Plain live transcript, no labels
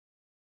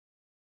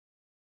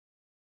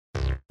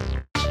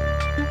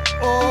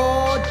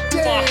Oh,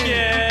 damn. Fuck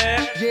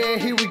yeah. Yeah,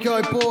 here we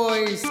go,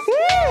 boys.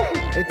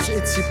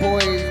 It's your boy,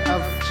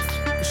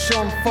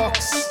 Sean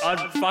Fox,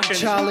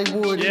 Charlie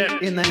Wood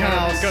in the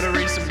house. Gotta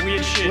read some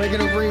weird shit. We're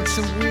going to read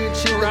some weird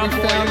shit that we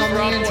found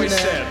on the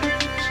internet.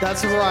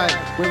 That's right.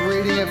 We're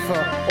reading it for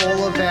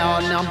all of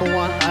our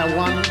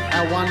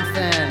our one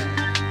fan.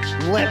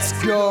 Let's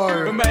go.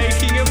 We're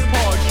making a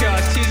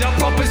podcast. Here's our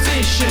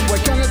proposition.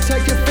 We're gonna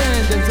take your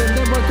fandoms and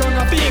then we're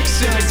gonna Fix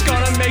them. It's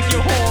gonna make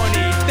you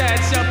horny.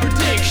 That's our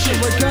prediction.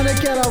 We're gonna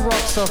get our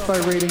rocks off by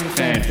reading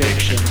fan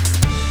fiction.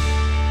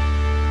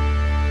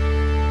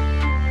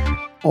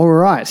 All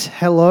right.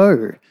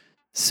 Hello,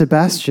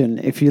 Sebastian,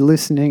 if you're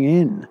listening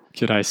in.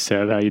 G'day,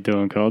 Seb. How you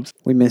doing, Cobbs?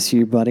 We miss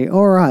you, buddy.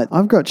 All right.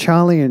 I've got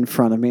Charlie in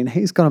front of me and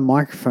he's got a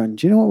microphone.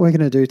 Do you know what we're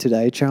going to do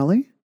today,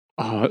 Charlie?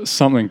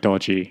 Something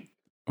dodgy.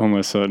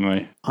 Almost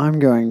certainly. I'm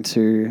going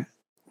to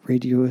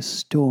read you a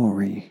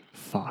story.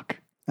 Fuck.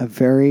 A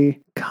very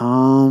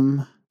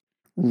calm,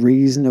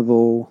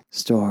 reasonable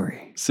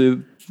story. See,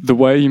 the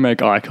way you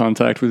make eye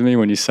contact with me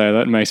when you say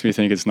that makes me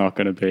think it's not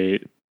going to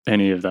be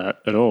any of that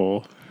at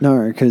all.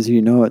 No, because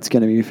you know it's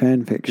going to be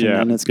fan fiction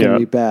and it's going to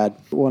be bad.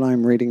 What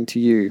I'm reading to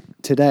you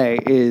today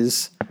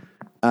is,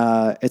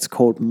 it's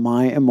called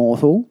My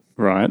Immortal.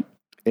 Right.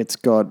 It's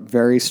got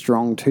very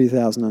strong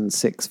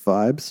 2006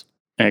 vibes.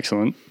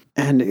 Excellent.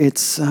 And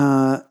it's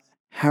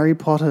Harry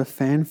Potter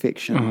fan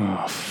fiction.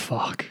 Oh,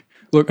 fuck.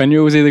 Look, I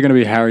knew it was either going to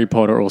be Harry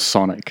Potter or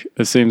Sonic.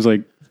 It seems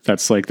like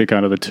that's like the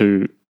kind of the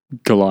two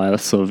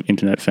Goliaths of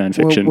internet fan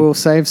fiction. We'll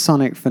save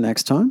Sonic for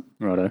next time.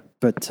 Righto.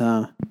 But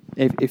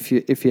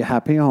if you're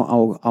happy,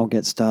 I'll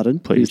get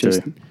started. Please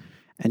do.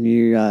 And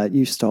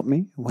you stop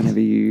me whenever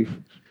you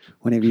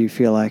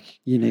feel like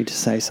you need to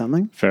say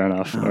something. Fair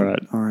enough. All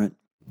right.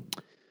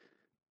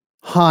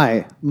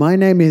 Hi, my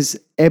name is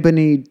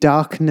Ebony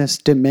Darkness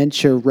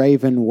Dementia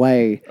Raven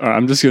Way. All right,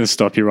 I'm just going to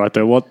stop you right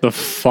there. What the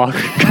fuck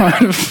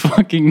kind of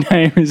fucking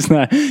name is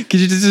that?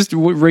 Could you just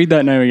read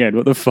that name again?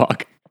 What the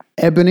fuck?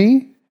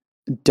 Ebony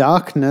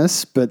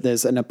Darkness, but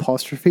there's an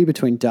apostrophe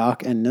between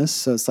dark and ness,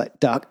 so it's like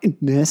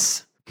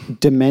darkness,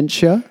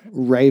 dementia,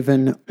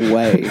 Raven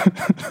Way.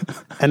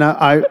 And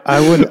I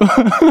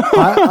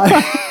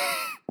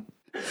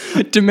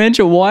would...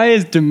 Dementia, why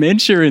is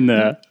dementia in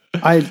there?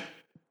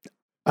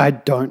 I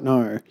don't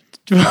know.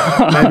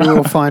 Maybe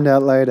we'll find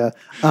out later.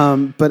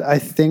 But I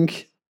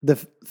think the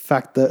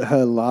fact that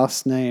her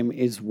last name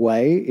is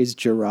Way is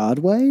Gerard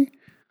Way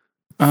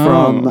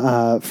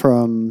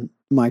from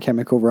My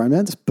Chemical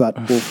Romance. But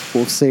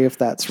we'll see if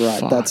that's right.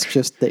 Fuck. That's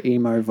just the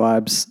emo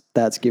vibes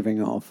that's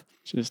giving off.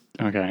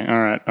 Okay.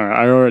 All right.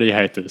 I already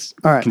hate this.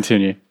 All right.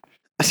 Continue.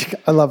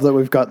 I love that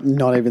we've got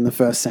not even the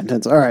first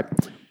sentence. All right.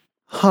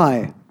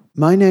 Hi,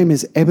 my name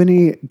is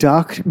Ebony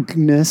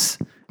Darkness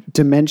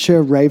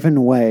Dementia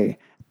Raven Way,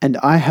 and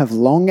I have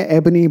long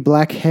ebony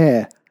black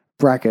hair,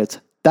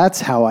 bracket,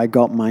 that's how I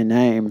got my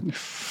name.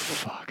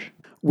 Fuck.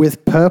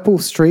 With purple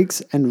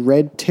streaks and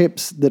red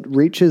tips that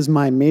reaches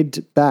my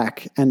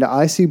mid-back and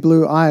icy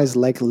blue eyes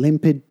like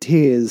limpid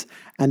tears,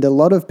 and a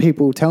lot of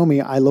people tell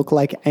me I look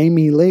like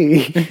Amy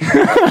Lee.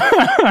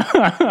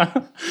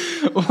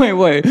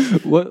 Wait.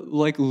 What,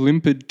 like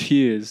limpid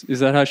tears? Is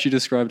that how she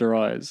described her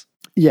eyes?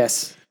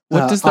 Yes.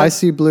 What does that...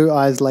 Icy blue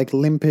eyes like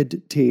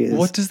limpid tears.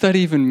 What does that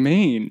even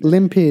mean?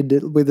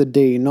 Limpid with a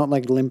D, not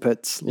like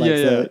limpets.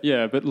 Like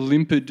yeah, but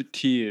limpid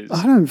tears.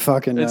 I don't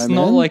fucking know, It's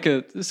not like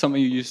something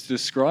you use to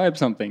describe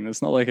something.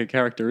 That's not like a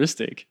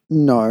characteristic.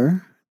 No,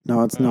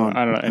 it's not.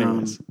 I don't know.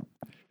 Anyways.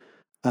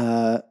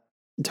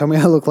 Tell me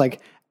I look like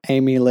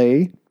Amy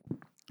Lee.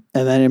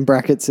 And then in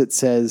brackets it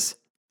says,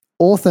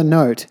 author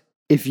note,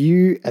 if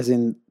you, as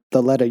in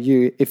the letter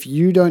U, if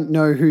you don't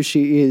know who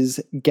she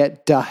is,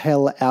 get the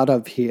hell out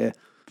of here.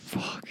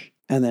 Fuck.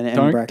 And then in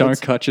brackets.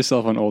 Don't cut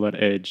yourself on all that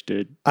edge,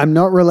 dude. I'm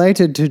not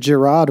related to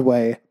Gerard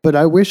Way, but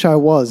I wish I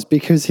was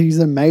because he's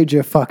a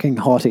major fucking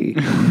hottie.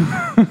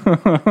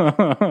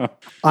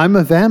 I'm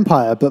a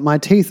vampire, but my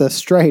teeth are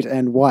straight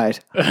and white.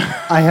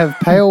 I have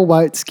pale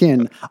white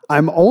skin.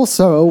 I'm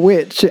also a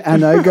witch,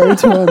 and I go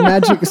to a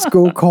magic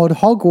school called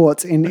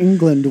Hogwarts in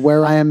England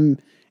where I am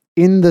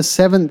in the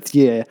 7th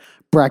year.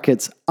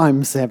 Brackets,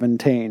 I'm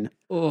 17.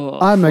 Oh,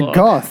 I'm a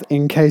goth,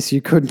 in case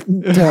you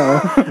couldn't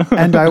tell,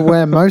 and I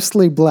wear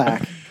mostly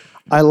black.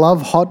 I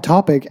love Hot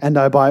Topic, and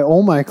I buy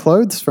all my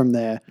clothes from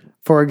there.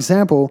 For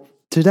example,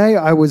 today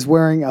I was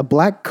wearing a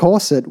black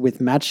corset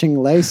with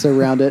matching lace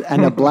around it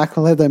and a black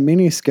leather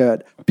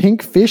miniskirt,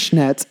 pink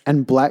fishnets,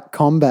 and black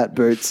combat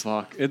boots.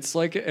 Fuck. It's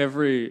like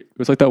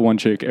that one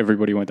chick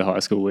everybody went to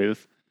high school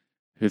with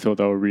who thought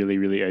they were really,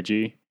 really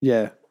edgy.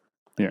 Yeah.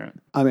 Yeah.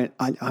 I mean,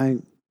 I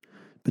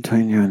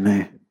between you and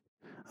me,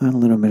 I had a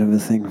little bit of a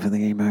thing for the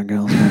emo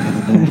girls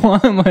back in the day.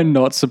 Why am I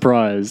not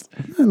surprised?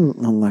 I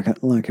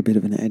like a bit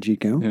of an edgy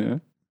girl. Yeah.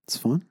 It's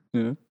fine.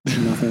 Yeah.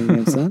 Nothing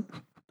against that.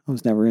 I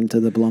was never into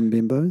the blonde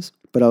bimbos,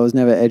 but I was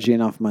never edgy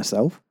enough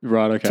myself.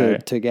 Right, okay.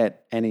 To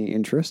get any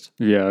interest.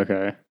 Yeah,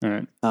 okay. All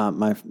right.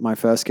 My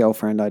first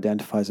girlfriend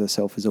identifies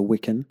herself as a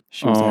Wiccan.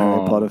 She was a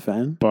Harry Potter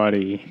fan.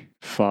 Buddy,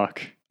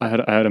 fuck. I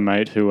had a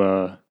mate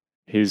who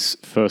his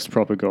first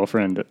proper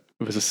girlfriend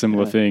it was a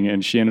similar thing,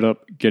 and she ended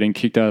up getting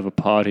kicked out of a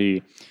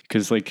party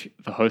because like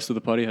the host of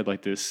the party had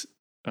like this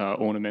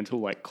ornamental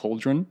like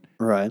cauldron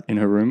Right. in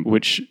her room,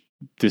 which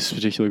this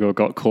particular girl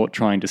got caught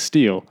trying to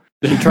steal.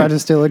 She tried to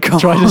steal a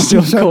Tried to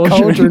steal a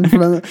cauldron.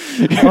 from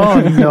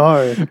Oh,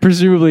 no.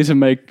 Presumably to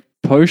make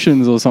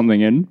potions or something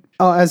in.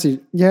 Oh,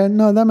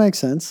 no, that makes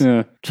sense.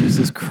 Yeah.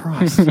 Jesus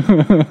Christ.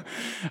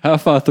 How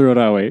far through it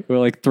are we? We're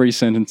like 3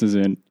 sentences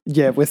in.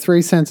 Yeah, we're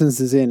 3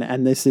 sentences in,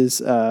 and this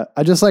is,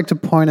 I just like to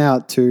point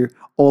out to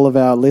all of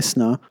our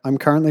listener, I'm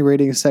currently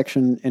reading a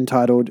section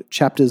entitled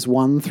Chapters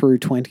 1 through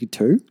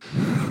 22.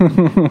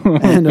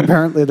 And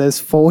apparently there's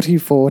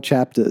 44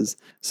 chapters.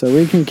 So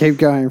we can keep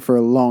going for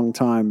a long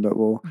time, but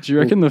we'll... Do you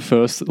reckon the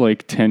first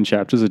like 10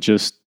 chapters are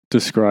just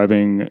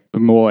describing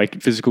more like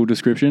physical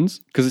descriptions?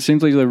 Because it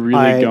seems like they're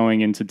really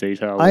going into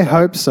detail. I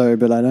hope so,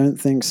 but I don't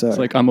think so. It's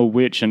like I'm a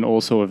witch and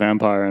also a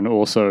vampire and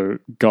also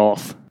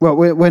goth. Well,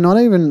 we're not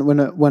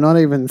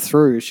even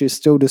through. She's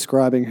still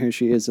describing who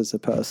she is as a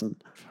person.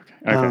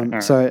 Okay, all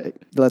right. So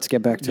let's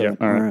get back to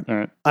it. All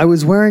right. I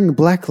was wearing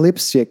black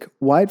lipstick,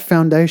 white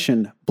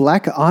foundation,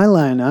 black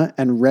eyeliner,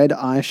 and red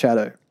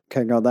eyeshadow.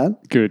 Okay, got that?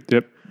 Good.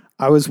 Yep.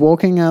 I was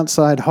walking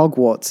outside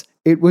Hogwarts.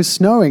 It was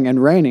snowing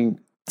and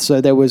raining,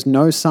 so there was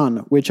no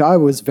sun, which I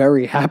was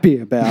very happy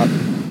about.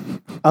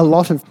 A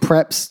lot of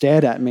preps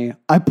stared at me.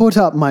 I put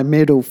up my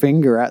middle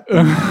finger at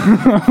them.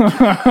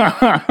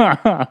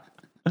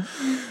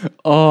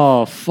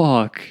 Oh,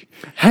 fuck.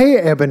 Hey,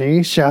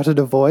 Ebony, shouted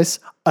a voice.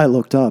 I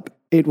looked up.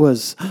 It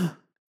was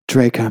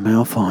Draco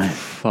Malfoy.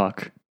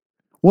 Fuck.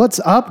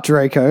 What's up,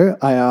 Draco?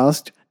 I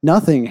asked.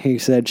 Nothing, he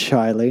said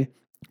shyly.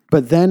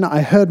 But then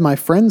I heard my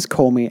friends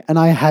call me and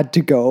I had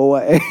to go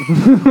away.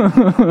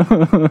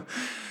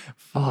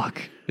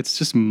 Fuck. It's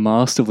just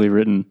masterfully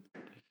written.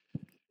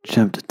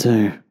 Chapter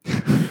 2.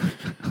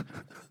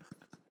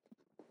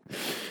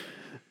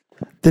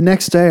 The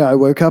next day I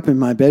woke up in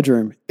my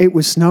bedroom. It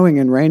was snowing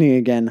and raining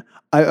again.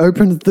 I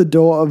opened the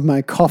door of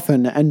my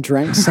coffin and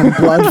drank some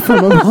blood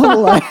from a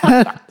bottle I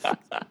had.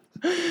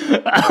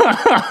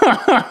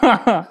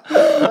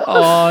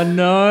 Oh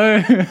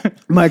no.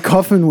 My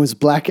coffin was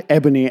black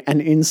ebony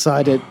and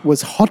inside it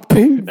was hot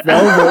pink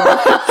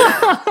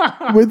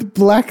velvet with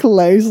black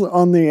lace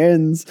on the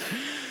ends.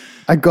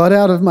 I got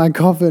out of my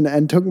coffin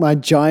and took my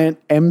giant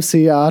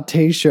MCR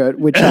t-shirt,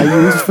 which I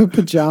used for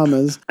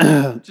pajamas.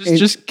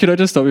 Just can I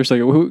just stop you a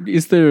second?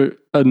 Is there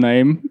a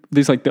name?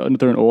 Is like there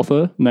an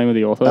author? Name of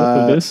the author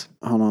of this?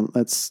 Hold on,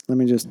 let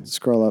me just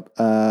scroll up.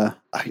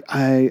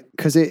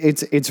 Because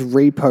it's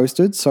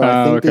reposted, so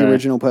I think the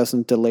original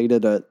person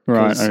deleted it.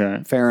 Right.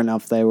 Okay. Fair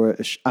enough. They were.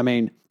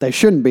 They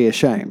shouldn't be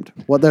ashamed.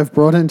 What they've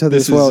brought into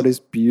this world is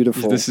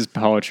beautiful. This is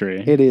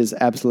poetry. It is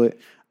absolute.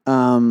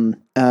 I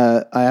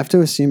have to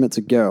assume it's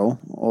a girl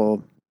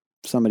or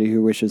somebody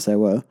who wishes they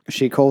were.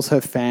 She calls her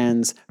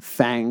fans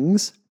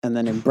fangs, and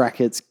then in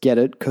brackets, get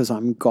it because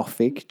I'm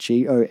gothic,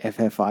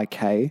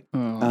 GOFFIK.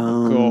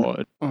 Oh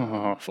God!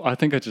 Oh, I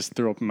think I just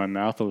threw up in my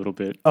mouth a little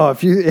bit. Oh,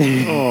 if you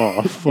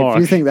fuck.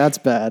 if you think that's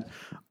bad.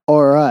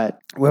 All right.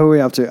 Where were we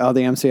up to? Oh,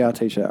 the MCR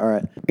t-shirt. All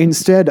right.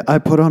 Instead, I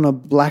put on a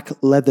black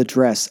leather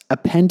dress, a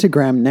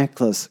pentagram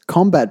necklace,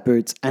 combat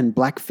boots, and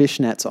black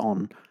fishnets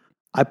on.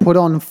 I put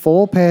on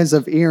 4 pairs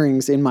of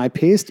earrings in my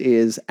pierced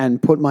ears and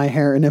put my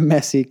hair in a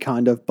messy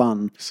kind of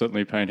bun.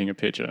 Certainly painting a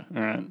picture.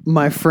 All right.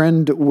 My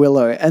friend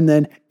Willow, and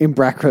then in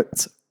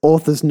brackets,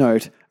 author's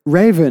note,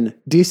 Raven,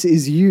 this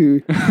is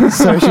you.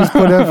 So she's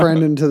put her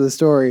friend into the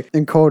story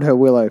and called her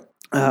Willow.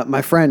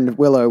 My friend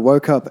Willow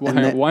woke up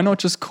Why not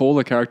just call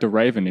the character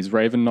Raven? Is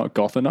Raven not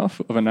goth enough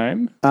of a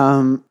name?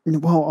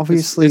 Well,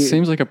 obviously... It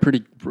seems like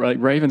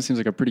Raven seems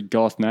like a pretty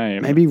goth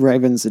name. Maybe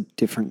Raven's a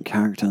different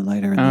character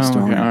later in the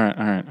story. Okay. All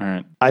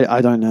right.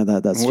 I don't know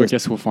that. I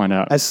guess we'll find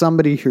out. As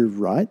somebody who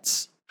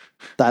writes,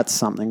 that's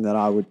something that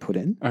I would put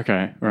in.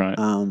 Okay, right.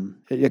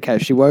 Okay,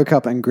 she woke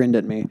up and grinned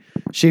at me.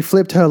 She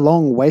flipped her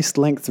long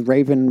waist-length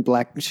raven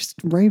black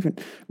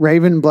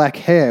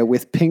hair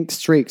with pink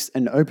streaks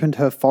and opened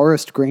her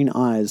forest green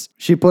eyes.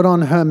 She put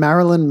on her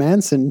Marilyn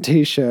Manson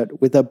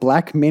t-shirt with a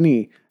black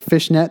mini,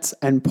 fishnets,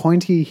 and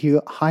pointy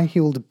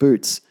high-heeled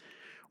boots.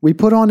 We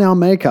put on our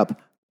makeup,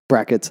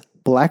 brackets,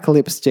 black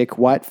lipstick,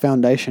 white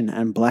foundation,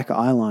 and black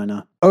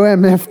eyeliner.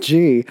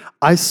 OMFG,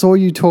 I saw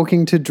you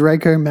talking to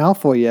Draco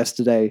Malfoy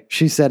yesterday,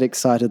 she said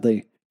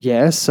excitedly.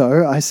 Yeah,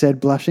 so, I said,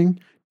 blushing.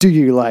 Do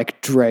you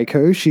like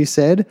Draco, she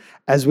said,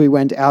 as we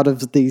went out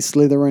of the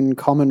Slytherin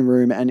common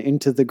room and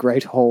into the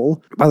Great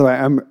Hall. By the way,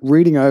 I'm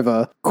reading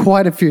over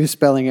quite a few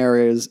spelling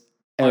errors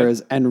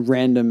and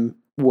random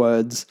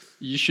words.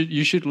 You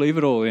should leave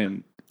it all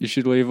in. You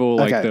should leave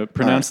all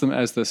pronounce them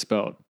as they're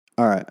spelled.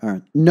 All right.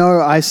 No,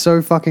 I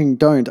so fucking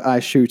don't. I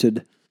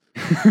shooted.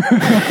 Straight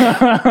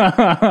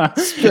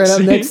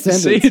up next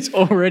sentence. See, it's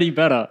already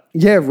better.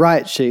 Yeah,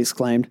 right, she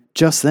exclaimed.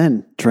 Just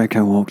then,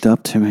 Draco walked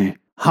up to me.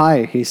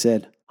 Hi, he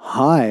said.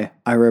 Hi,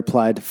 I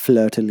replied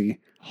flirtily.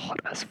 Hot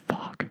as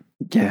fuck.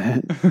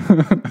 Yeah.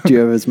 Do you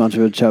have as much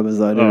of a chub as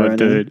I do right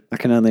dude. now? I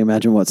can only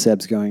imagine what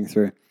Seb's going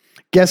through.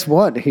 Guess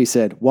what, he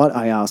said. What,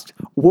 I asked.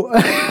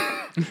 What?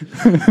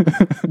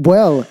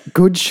 Well,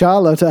 Good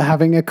Charlotte are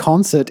having a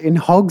concert in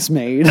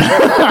Hogsmeade.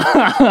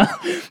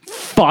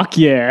 Fuck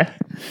yeah.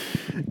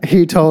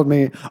 He told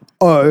me,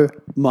 oh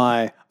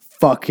my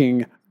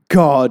fucking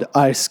God,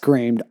 I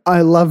screamed.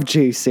 I love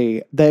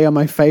GC. They are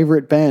my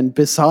favorite band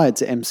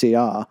besides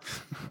MCR.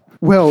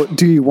 Well,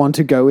 do you want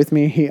to go with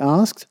me? He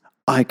asked.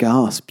 I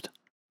gasped.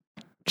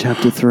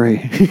 Chapter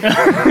 3.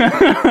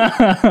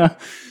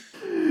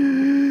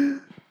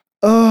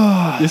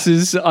 Oh, This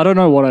is, I don't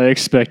know what I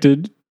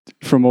expected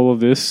from all of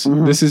this.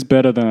 This is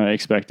better than I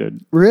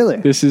expected. really?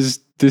 This is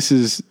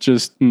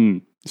just,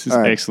 this is All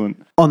right.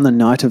 excellent. On the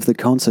night of the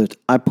concert,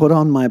 I put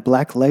on my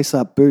black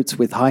lace-up boots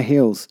with high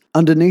heels.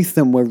 Underneath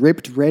them were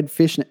ripped red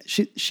fishnet.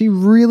 She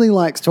really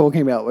likes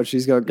talking about what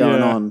she's got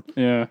going on.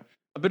 Yeah.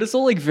 But it's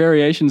all like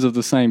variations of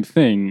the same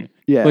thing.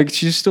 Yeah. Like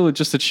she's still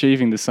just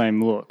achieving the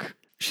same look.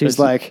 She's It's-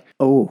 like,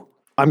 oh,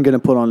 I'm going to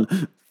put on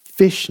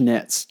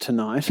fishnets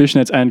tonight.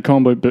 Fishnets and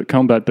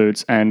combat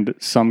boots and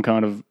some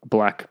kind of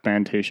black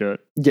band t-shirt.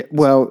 Yeah,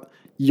 well,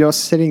 you're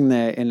sitting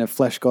there in a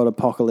Flesh God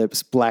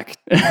Apocalypse black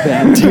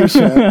band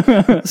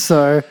t-shirt.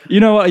 So, You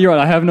know what? You're right.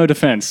 I have no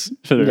defense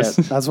for yeah, this.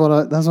 that's what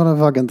I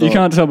fucking thought. You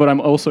can't tell, but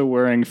I'm also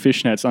wearing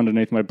fishnets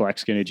underneath my black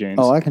skinny jeans.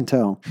 Oh, I can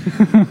tell.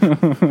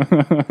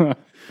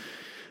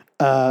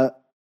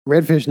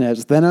 Red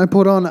fishnets. Then I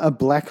put on a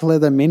black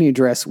leather mini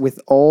dress with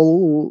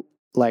all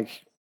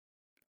like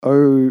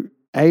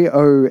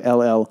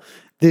AOLL,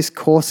 this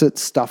corset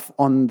stuff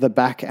on the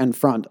back and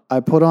front. I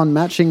put on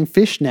matching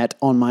fishnet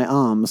on my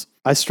arms.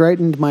 I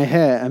straightened my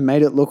hair and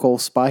made it look all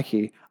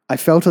spiky. I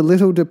felt a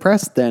little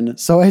depressed then,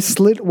 so I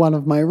slit one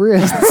of my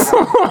wrists.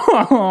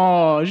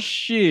 Oh,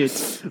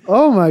 shit.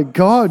 Oh my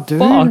God, dude.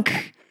 Fuck.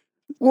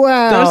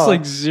 Wow. That's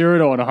like 0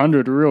 to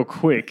 100 real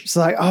quick. It's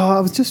like, oh, I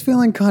was just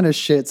feeling kind of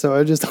shit, so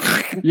I just...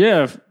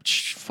 Yeah.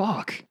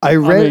 Fuck. I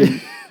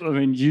read... I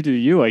mean, you do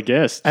you, I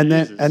guess. And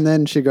Jesus.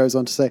 then she goes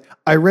on to say,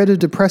 I read a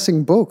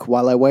depressing book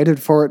while I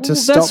waited for it to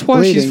stop That's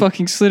why bleeding. she's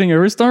fucking slitting her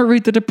wrist. Don't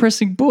read the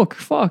depressing book.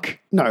 Fuck.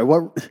 No,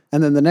 what?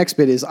 And then the next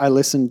bit is I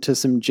listened to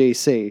some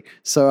GC,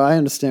 so I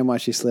understand why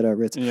she slit her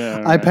wrist. Yeah,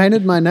 I right.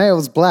 painted my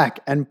nails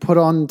black and put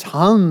on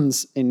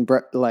tons in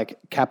like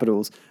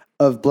capitals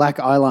of black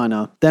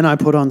eyeliner. Then I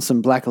put on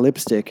some black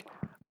lipstick.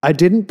 I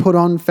didn't put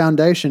on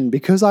foundation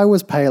because I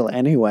was pale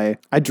anyway.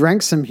 I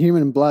drank some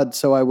human blood,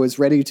 so I was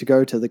ready to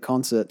go to the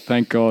concert.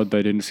 Thank God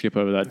they didn't skip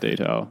over that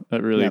detail.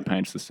 That really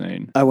paints the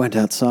scene. I went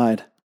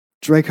outside.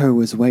 Draco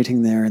was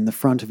waiting there in the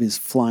front of his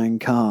flying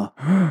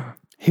car.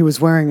 He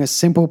was wearing a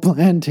Simple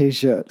Plan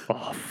t-shirt.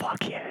 Oh,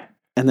 fuck yeah.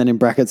 And then in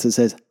brackets it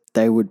says,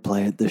 they would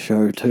play at the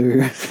show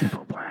too.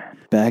 Simple plan.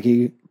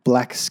 Baggy,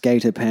 black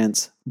skater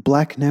pants,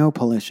 black nail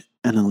polish,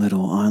 and a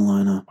little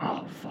eyeliner.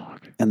 Oh,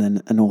 fuck. And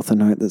then an author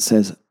note that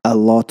says, a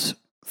lot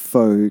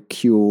faux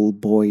cool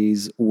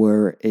boys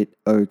were it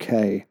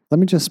okay. Let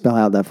me just spell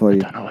out that for you.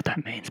 I don't know what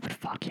that means, but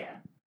fuck yeah.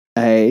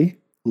 A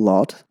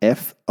lot,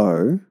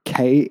 FOKEWL,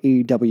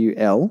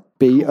 As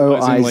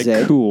BOIZ. in,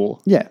 like,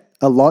 cool. Yeah,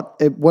 a lot.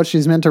 What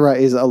she's meant to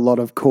write is a lot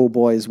of cool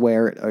boys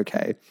wear it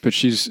okay. But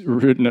she's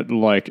written it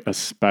like a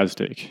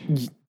spastic.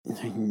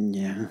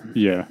 Yeah.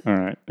 Yeah, all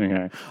right,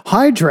 okay.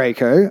 Hi,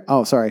 Draco.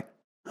 Oh, sorry.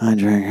 Hi,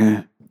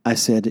 Draco. I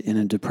said in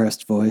a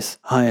depressed voice.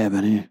 Hi,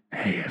 Ebony.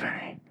 Hey,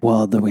 Ebony.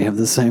 Wild that we have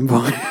the same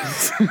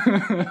voice.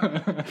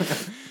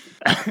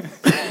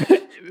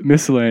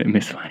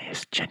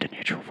 Miscellaneous gender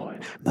neutral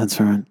voice. That's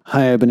right.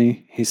 Hi,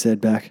 Ebony, he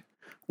said back.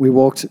 We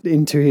walked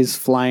into his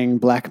flying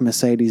black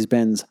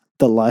Mercedes-Benz.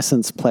 The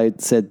license plate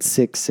said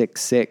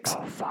 666.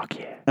 Oh, fuck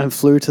yeah. And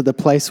flew to the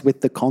place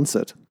with the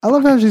concert. I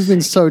love how she's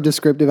been so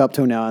descriptive up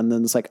till now, and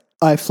then it's like,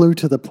 I flew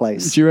to the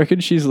place. Do you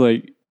reckon she's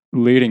like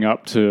leading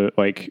up to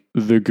like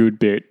the good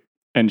bit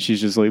and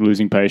she's just like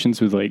losing patience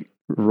with like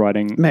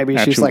writing Maybe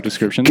actual she's like,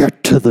 descriptions?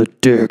 get to the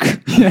dick.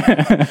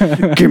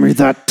 Give me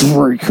that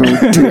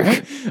Draco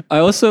dick. I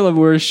also love,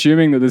 we're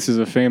assuming that this is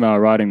a female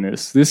writing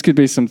this. This could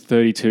be some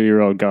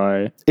 32-year-old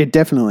guy. It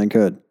definitely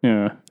could.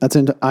 Yeah.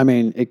 I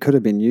mean, it could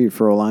have been you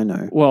for all I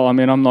know. Well, I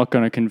mean, I'm not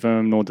going to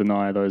confirm nor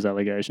deny those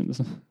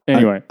allegations.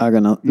 Anyway.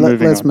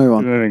 Let's move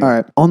on. Moving All on.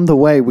 right. On the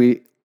way,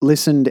 we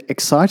listened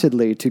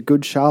excitedly to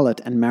Good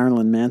Charlotte and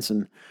Marilyn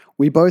Manson.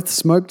 We both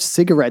smoked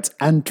cigarettes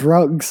and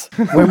drugs.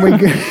 When we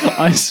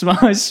I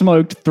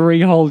smoked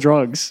 3 whole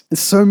drugs.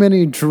 so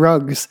many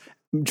drugs.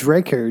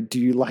 Draco, do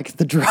you like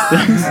the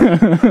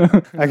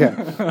drugs?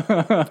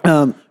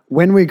 Okay.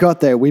 When we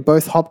got there, we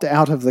both hopped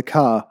out of the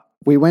car.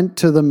 We went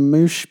to the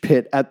moosh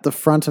pit at the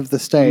front of the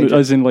stage.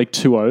 As in like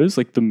 2 O's,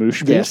 like the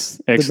moosh pit? Yes,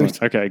 the Excellent.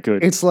 moosh- Okay,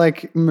 good. It's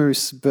like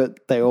moose,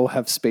 but they all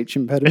have speech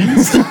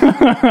impediments.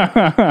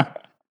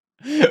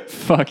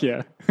 Fuck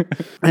yeah.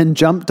 And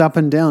jumped up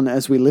and down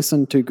as we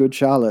listened to Good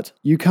Charlotte.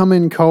 You come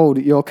in cold,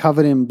 you're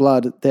covered in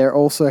blood. They're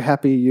also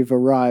happy you've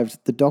arrived.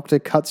 The doctor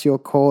cuts your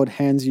cord,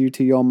 hands you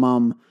to your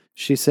mum.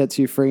 She sets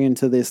you free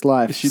into this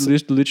life. Is she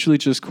literally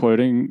just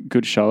quoting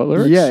Good Charlotte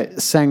lyrics? Yeah,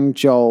 sang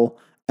Joel.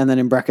 And then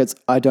in brackets,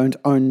 I don't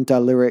own the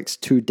lyrics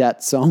to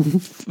that song.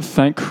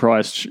 Thank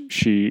Christ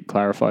she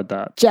clarified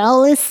that.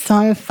 Joel is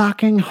so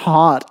fucking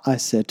hot, I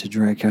said to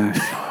Draco.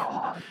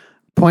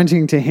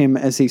 pointing to him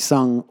as he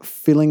sung,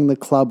 filling the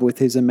club with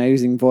his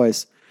amazing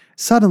voice.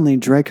 Suddenly,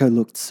 Draco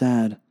looked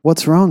sad.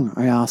 What's wrong?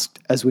 I asked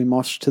as we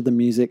moshed to the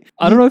music.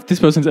 I don't know if this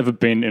person's ever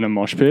been in a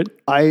mosh pit,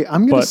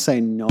 I'm going to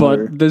say no.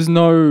 but there's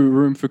no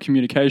room for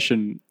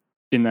communication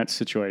in that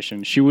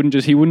situation. He wouldn't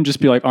just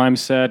be like, I'm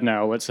sad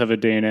now, let's have a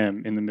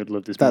D&M in the middle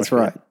of this mosh That's pit.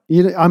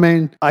 right. I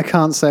mean, I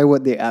can't say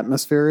what the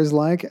atmosphere is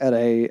like at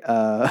a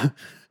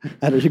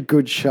at a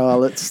Good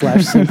Charlotte /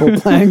 Simple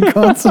Plan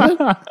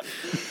concert.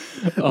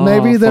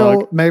 Maybe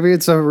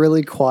it's a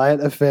really quiet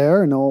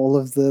affair and all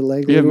of the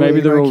maybe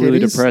they're all really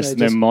kitties, depressed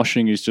and their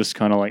moshing is just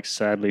kind of like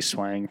sadly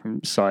swaying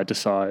from side to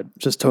side.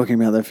 just talking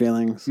about their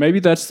feelings. Maybe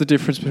that's the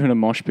difference between a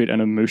mosh pit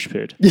and a moosh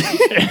pit.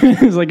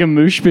 It's like a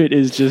moosh pit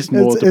is just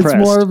more depressed.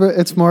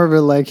 It's more of a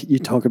like you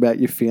talk about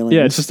your feelings.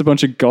 Yeah, it's just a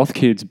bunch of goth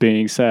kids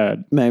being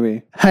sad.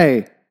 Maybe.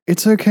 Hey,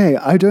 it's okay.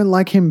 I don't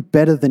like him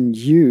better than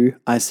you,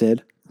 I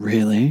said.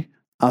 Really?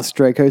 Asked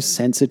Draco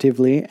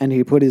sensitively, and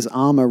he put his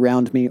arm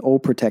around me all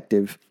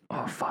protective.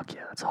 Oh, fuck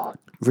yeah, that's hot.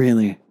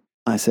 Really?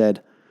 I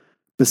said.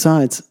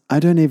 Besides, I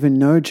don't even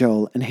know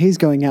Joel, and he's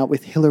going out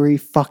with Hilary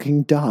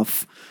fucking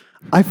Duff.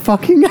 I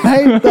fucking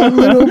hate that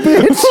little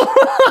bitch.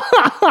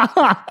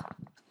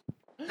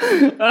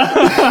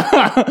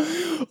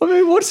 I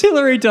mean, what's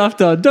Hilary Duff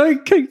done?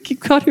 Don't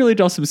cut Hilary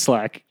Duff some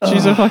slack.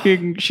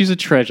 She's a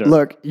treasure.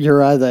 Look,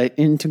 you're either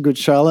into Good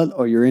Charlotte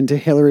or you're into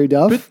Hilary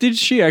Duff. But did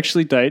she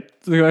actually date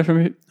the guy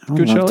from Good I'd love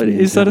to Charlotte? be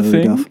Is into that a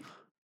Hilary thing?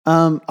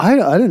 Duff.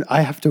 I don't.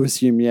 I have to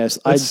assume yes.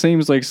 It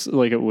seems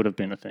like it would have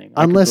been a thing.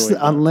 I could Unless believe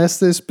that. unless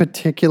this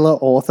particular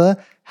author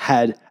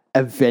had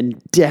a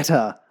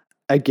vendetta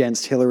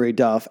against Hilary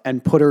Duff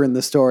and put her in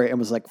the story and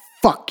was like,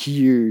 "Fuck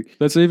you."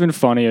 That's even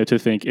funnier to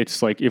think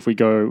it's like if we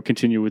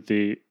continue with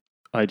the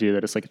idea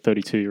that it's like a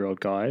 32-year-old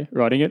guy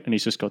writing it and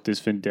he's just got this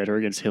vendetta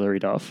against Hilary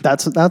Duff.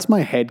 That's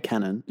my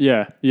headcanon.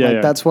 Yeah.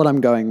 That's what I'm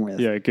going with.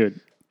 Yeah, good.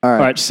 All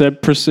right.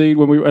 Seb, proceed.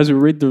 As we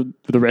read the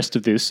rest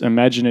of this,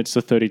 imagine it's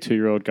a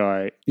 32-year-old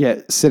guy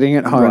Yeah, sitting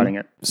at home, writing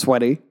it.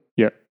 sweaty.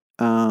 Yeah.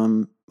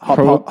 Hot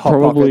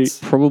probably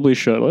pockets.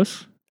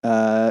 shirtless.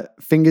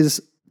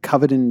 Fingers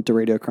covered in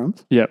Dorito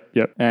crumbs. Yep.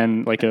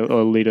 And like a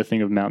liter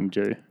thing of Mountain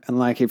Dew. And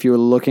like if you were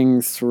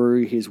looking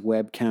through his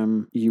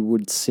webcam, you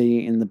would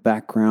see in the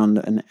background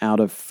an out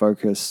of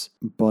focus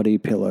body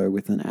pillow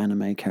with an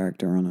anime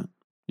character on it.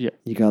 Yeah.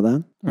 You got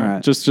that? All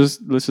right. Just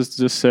let's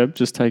just Seb,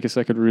 just take a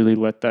second, really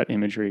let that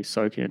imagery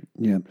soak in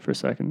Yeah. for a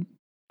second.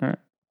 All right.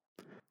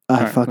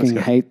 I right, fucking let's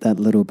go. hate that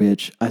little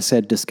bitch, I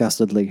said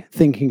disgustedly,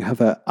 thinking of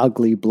her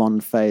ugly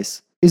blonde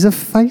face. Is a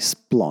face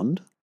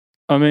blonde?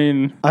 I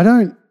mean,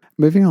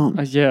 Moving on.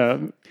 yeah.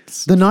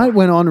 The night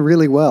went on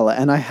really well,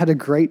 and I had a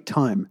great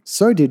time.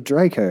 So did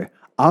Draco.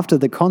 After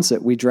the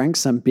concert, we drank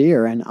some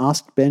beer and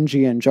asked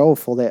Benji and Joel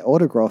for their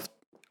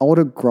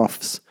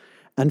autographs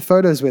and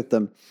photos with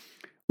them.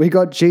 We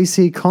got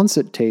GC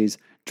concert tees.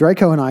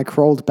 Draco and I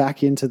crawled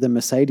back into the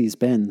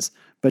Mercedes-Benz,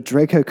 but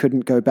Draco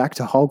couldn't go back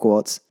to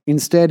Hogwarts.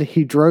 Instead,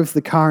 he drove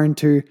the car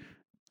into ...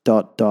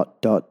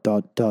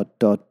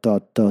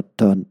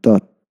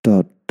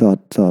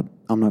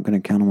 I'm not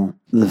going to count them all.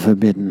 The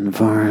Forbidden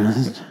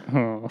Forest.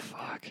 Oh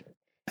fuck.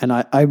 And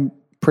I'm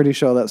pretty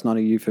sure that's not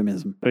a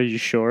euphemism. Are you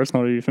sure it's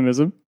not a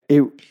euphemism?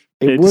 It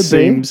would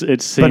seems be.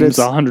 It seems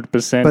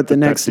 100%. But the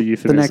that's a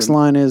euphemism. next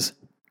line is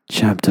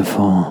Chapter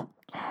 4.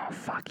 Oh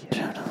fuck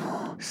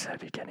yeah.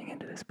 Seb, you're getting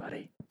into this,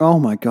 buddy. Oh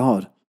my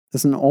god.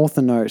 There's an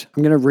author note.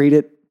 I'm going to read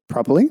it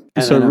properly.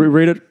 and So then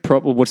read it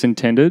proper, what's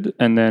intended,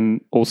 and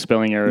then all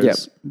spelling errors Yep.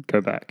 go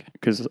back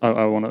because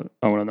I want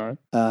to know.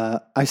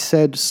 I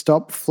said,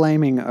 stop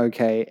flaming,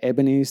 okay?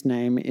 Ebony's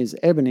name is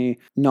Ebony,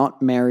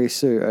 not Mary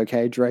Sue,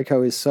 okay?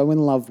 Draco is so in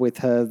love with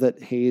her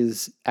that he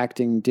is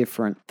acting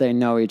different. They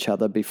know each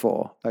other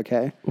before,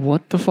 okay?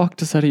 What the fuck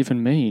does that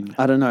even mean?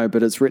 I don't know,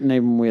 but it's written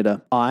even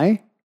weirder.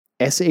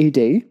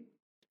 I-S-E-D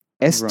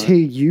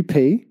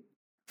S-T-U-P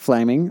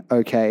flaming,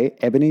 okay?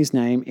 Ebony's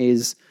name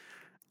is...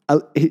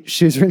 he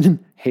has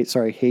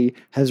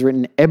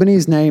written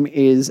Ebony's name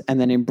is, and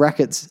then in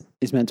brackets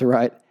is meant to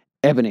write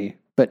Ebony,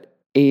 but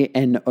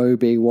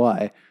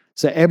E-N-O-B-Y.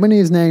 So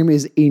Ebony's name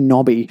is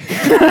Enobby.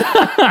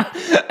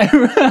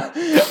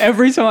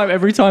 every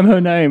time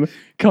her name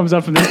comes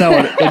up from this now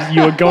on,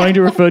 you are going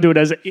to refer to it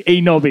as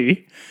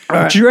Enobby.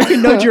 Do you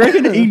reckon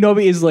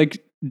Enobby is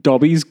like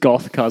Dobby's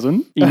goth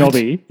cousin?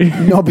 Enobby.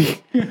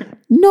 Nobby.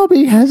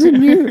 Nobby has a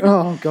new...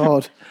 Oh,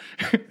 God.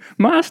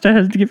 Master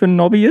has given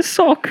Nobby a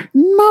sock.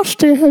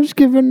 Master has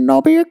given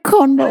Nobby a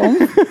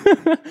condom.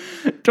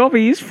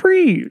 Dobby is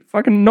free.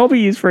 Fucking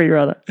Nobby is free,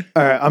 rather.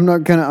 All right, I'm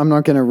not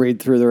gonna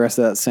read through the rest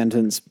of that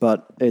sentence,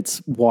 but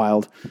it's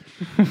wild.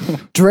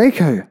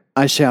 Draco,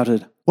 I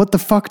shouted. What the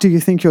fuck do you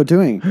think you're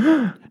doing?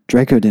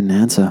 Draco didn't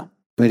answer,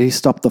 but he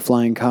stopped the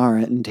flying car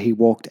and he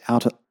walked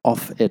out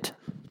of it.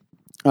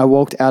 I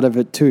walked out of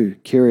it too,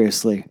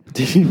 curiously.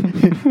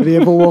 Have you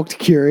ever walked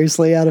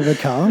curiously out of a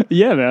car?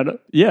 Yeah, man.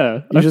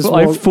 Yeah. just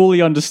I walk-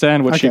 fully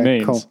understand what she Okay,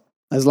 means. cool.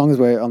 As long as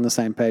we're on the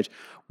same page.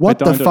 What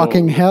the don't at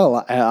fucking all.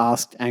 hell? I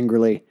asked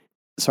angrily.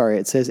 Sorry,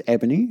 it says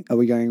Ebony. Are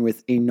we going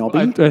with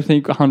Inobi? I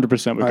think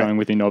 100% we're going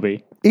with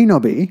Inobi.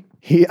 Inobi,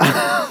 he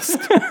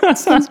asked. It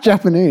sounds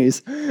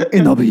Japanese.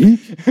 Inobi?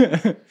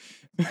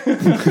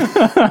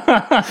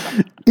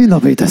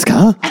 Inobi desu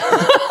ka?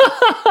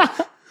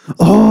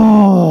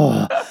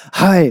 Oh,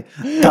 hi,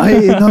 Dai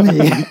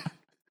Inobi.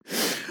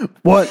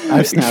 What?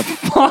 I've snapped.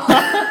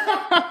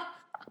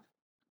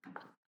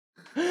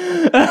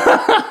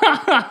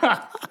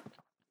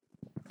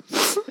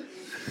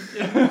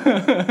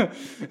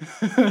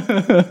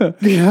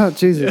 Yeah,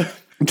 Jesus.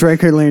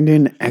 Draco leaned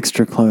in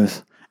extra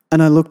close,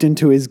 and I looked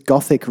into his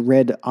gothic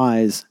red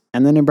eyes,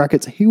 and then in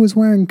brackets, he was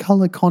wearing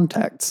color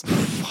contacts.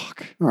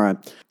 Fuck. All right.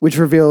 Which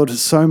revealed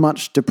so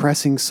much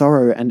depressing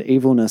sorrow and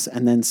evilness,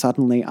 and then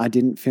suddenly I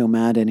didn't feel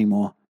mad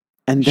anymore.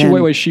 And then,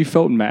 Wait, she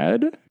felt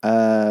mad?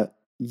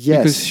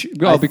 yes.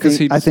 Because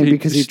he drove into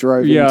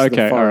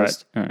the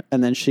forest. All right.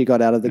 And then she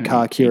got out of the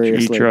car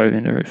curiously. He drove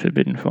into a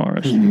forbidden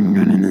forest.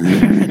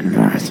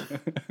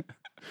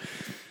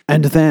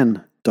 And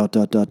then ...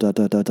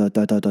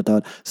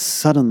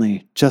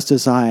 Suddenly, just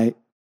as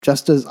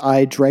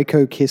I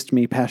Draco kissed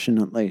me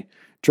passionately.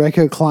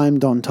 Draco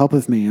climbed on top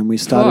of me and we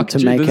started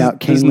to make out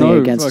keenly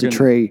against a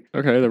tree.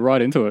 Okay, they're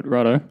right into it,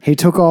 righto. He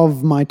took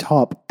off my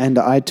top and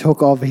I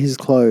took off his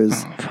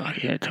clothes. Oh,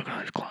 fuck yeah, took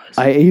off his clothes.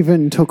 I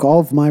even took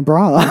off my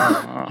bra.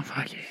 Oh,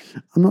 fuck yeah.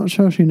 I'm not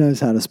sure she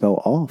knows how to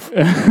spell off.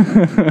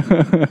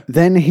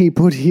 Then he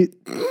put his...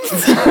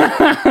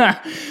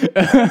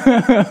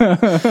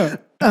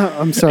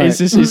 I'm sorry. Is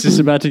this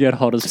about to get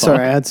hot as fuck?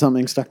 Sorry, I had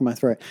something stuck in my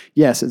throat.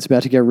 Yes, it's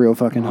about to get real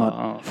fucking hot.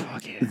 Oh,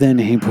 fuck yeah. Then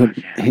he put...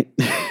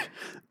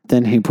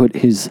 Then he put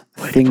his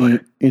thingy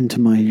into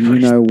my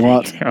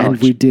you-know-what,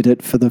 and we did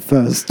it for the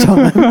first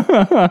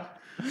time.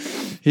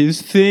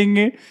 His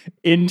thing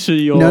into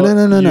your No.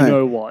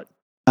 you-know-what.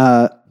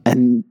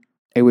 And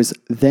it was,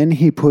 then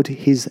he put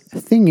his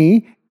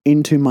thingy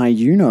into my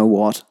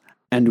you-know-what,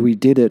 and we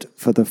did it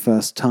for the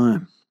first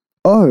time.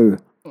 Oh.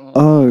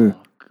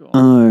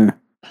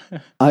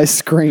 I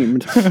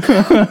screamed.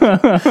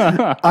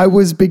 I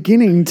was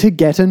beginning to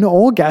get an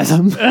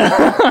orgasm.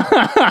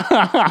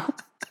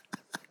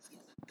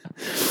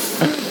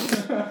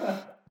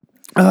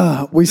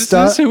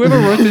 Does whoever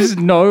wrote this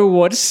know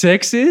what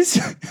sex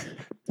is?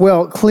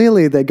 Well,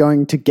 clearly they're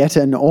going to get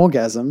an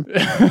orgasm.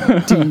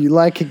 Do you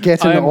like to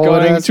get an orgasm?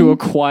 I'm going to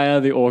acquire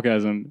the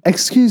orgasm.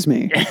 Excuse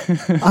me.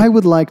 I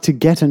would like to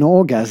get an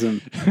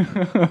orgasm.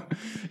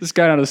 This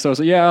guy down to the store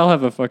said, yeah, I'll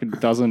have a fucking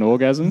dozen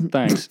orgasms.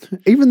 Thanks.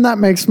 Even that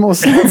makes more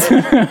sense.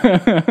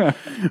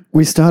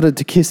 We started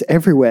to kiss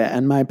everywhere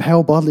and my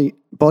pale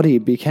body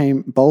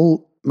became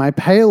bold. My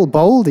pale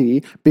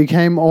boldy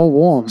became all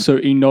warm. So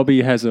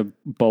Inobi has a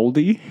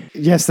boldy?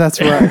 Yes, that's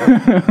right.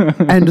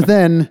 And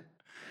then,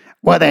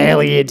 what the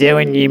hell are you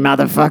doing, you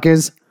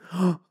motherfuckers?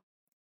 I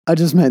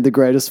just made the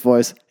greatest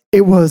voice.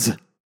 It was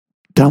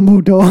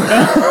Dumbledore.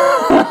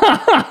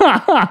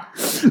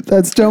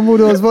 That's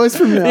Dumbledore's voice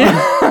from now.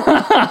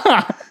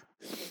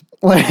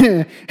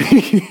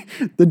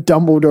 The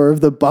Dumbledore of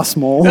the bus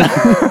mall.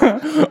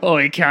 Oh,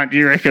 you can't. Do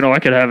you reckon I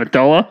could have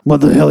 $1? What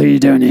the hell are you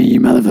doing here,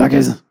 you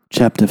motherfuckers?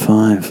 Chapter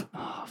 5.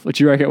 What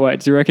do you reckon? Wait,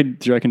 do you reckon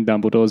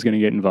Dumbledore's going to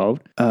get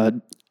involved?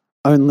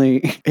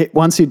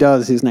 Once he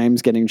does, his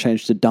name's getting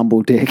changed to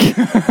Dumble Dick.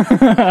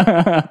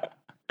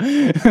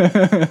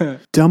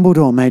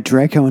 Dumbledore made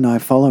Draco and I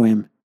follow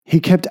him. He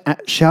kept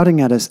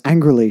shouting at us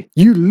angrily.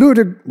 You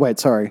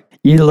ludicrous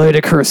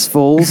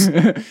fools,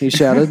 he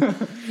shouted.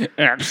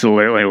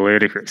 Absolutely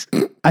ludicrous.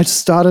 I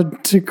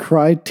started to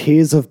cry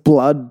tears of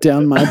blood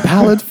down my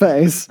pallid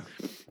face.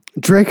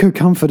 Draco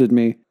comforted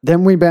me.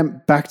 Then we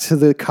went back to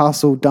the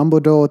castle.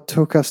 Dumbledore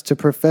took us to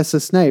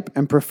Professor Snape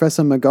and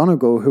Professor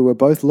McGonagall, who were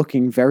both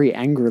looking very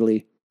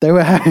angrily. They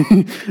were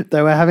having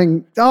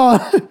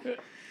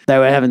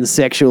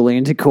sexual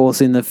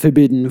intercourse in the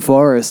Forbidden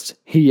Forest,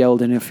 he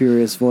yelled in a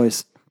furious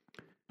voice.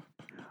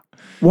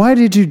 Why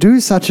did you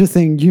do such a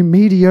thing, you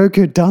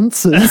mediocre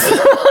dunces?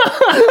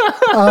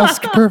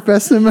 Asked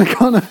Professor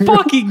McGonagall.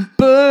 Fucking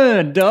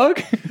burn,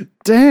 dog.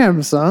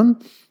 Damn,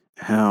 son.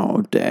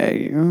 How dare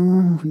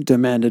you?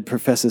 Demanded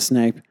Professor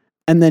Snape.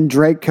 And then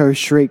Draco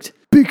shrieked,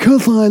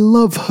 because I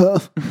love her.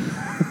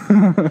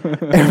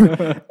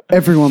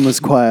 Everyone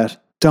was quiet.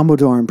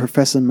 Dumbledore and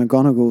Professor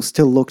McGonagall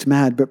still looked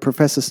mad, but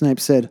Professor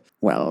Snape said,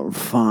 well,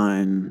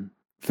 fine.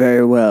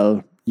 Very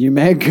well. You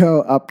may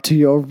go up to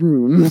your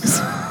rooms.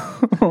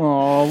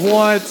 Oh,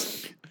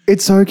 what?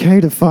 It's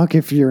okay to fuck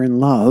if you're in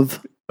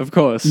love. Of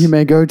course. You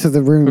may go to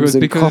the rooms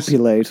and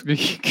copulate.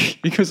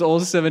 Because all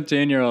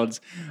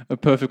 17-year-olds are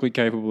perfectly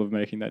capable of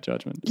making that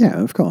judgment.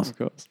 Yeah, of course. Of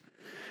course.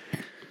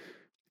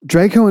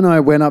 Draco and I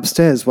went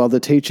upstairs while the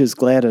teachers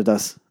glared at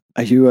us.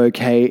 Are you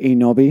okay,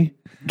 Inobi?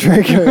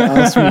 Draco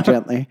asked me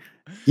gently.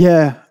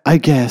 Yeah, I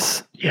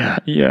guess. Yeah.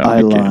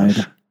 I lied.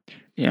 Guess.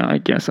 Yeah, I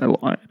guess I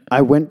lied.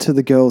 I went to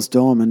the girls'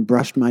 dorm and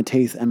brushed my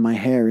teeth and my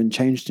hair and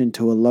changed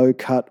into a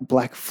low-cut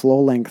black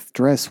floor-length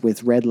dress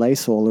with red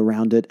lace all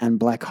around it and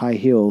black high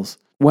heels.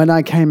 When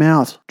I came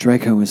out,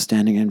 Draco was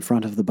standing in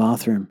front of the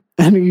bathroom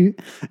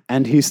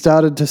and he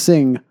started to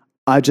sing,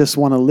 I Just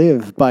Want to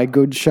Live by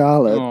Good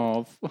Charlotte.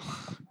 Oh,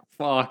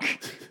 fuck.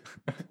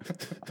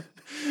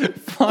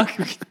 Fuck,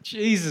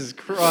 Jesus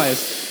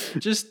Christ.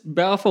 Just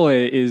Balfour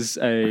is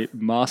a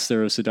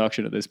master of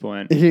seduction at this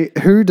point.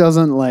 Who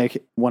doesn't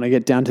like want to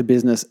get down to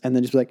business and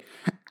then just be like,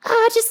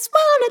 I just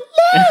want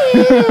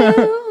to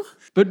live.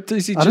 But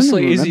is he I just don't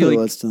like even is he remember the like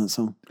words to that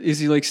song. is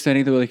he like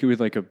standing there like with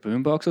like a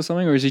boombox or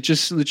something, or is he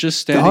just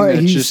standing there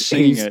he's just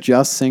singing he's it?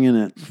 just singing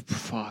it.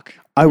 Fuck.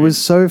 I was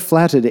so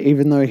flattered,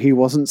 even though he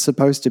wasn't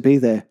supposed to be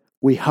there.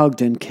 We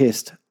hugged and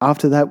kissed.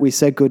 After that, we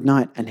said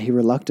goodnight, and he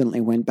reluctantly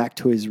went back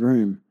to his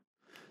room.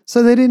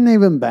 So they didn't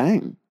even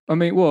bang. I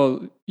mean,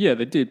 well, yeah,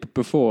 they did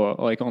before,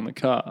 like on the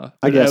car.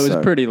 I But guess it was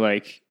so. pretty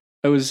like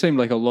seemed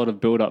like a lot of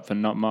build up for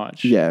not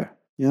much. Yeah,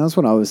 that's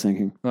what I was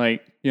thinking.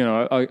 Like, you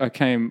know, I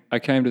came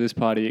to this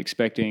party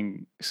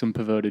expecting some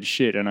perverted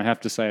shit, and I have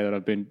to say that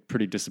I've been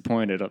pretty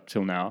disappointed up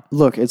till now.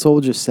 Look, it's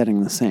all just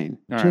setting the scene.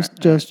 All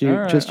Just you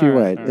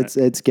right, wait.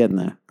 It's getting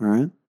there. All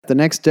right. The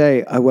next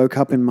day, I woke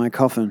up in my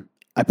coffin.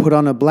 I put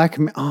on a black.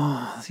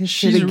 This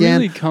shit She's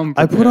again. really come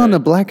I put on a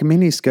prepared. black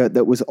miniskirt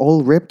that was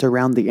all ripped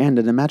around the end,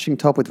 and a matching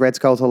top with red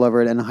skulls all over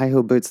it, and high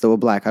heel boots that were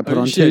black. I put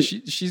on two.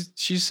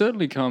 She's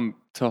certainly come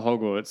to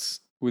Hogwarts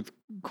with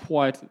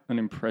quite an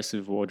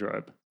impressive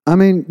wardrobe. I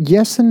mean,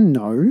 yes and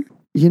no.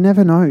 You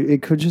never know.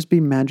 It could just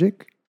be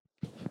magic.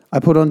 I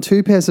put on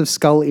 2 pairs of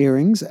skull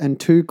earrings and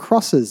 2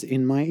 crosses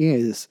in my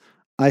ears.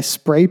 I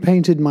spray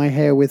painted my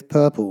hair with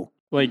purple.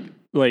 Like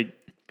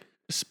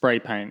spray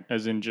paint,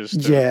 as in just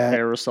Yeah.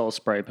 aerosol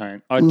spray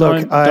paint.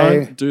 Look,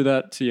 don't do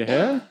that to your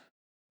hair.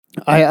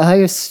 I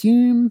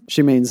assume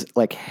she means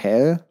like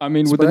hair. I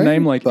mean, with a spray,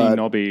 name like but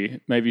Enobby,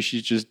 maybe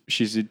she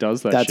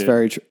does that. That's shit.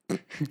 very true.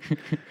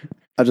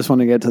 I just want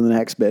to get to the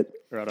next bit.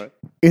 Righto.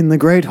 In the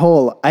Great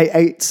Hall, I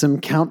ate some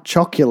Count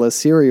Chocula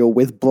cereal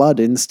with blood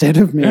instead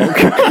of milk.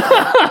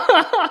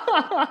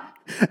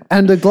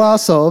 And a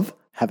glass of,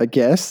 have a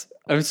guess,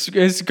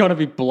 It's got to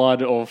be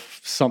blood of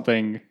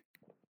something.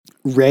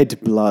 red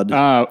blood.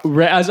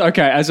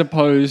 As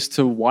opposed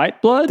to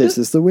white blood. This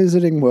is the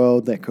wizarding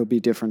world. There could be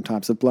different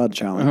types of blood,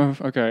 Charlie.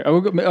 Okay.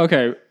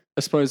 Okay. I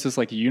suppose it's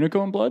like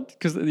unicorn blood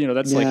because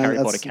that's like Harry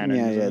Potter canon.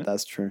 Yeah, isn't it?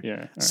 that's true. Yeah.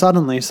 Alright.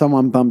 Suddenly,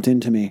 someone bumped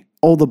into me.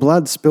 All the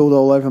blood spilled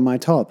all over my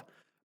top.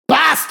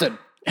 Bastard!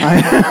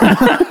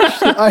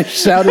 I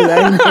shouted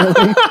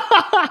angrily.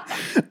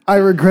 I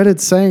regretted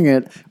saying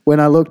it when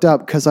I looked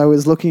up because I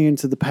was looking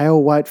into the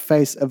pale white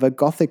face of a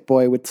gothic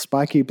boy with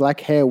spiky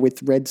black hair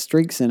with red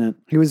streaks in it.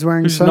 He was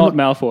wearing Who's so not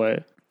mu-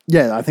 Malfoy?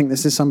 Yeah, I think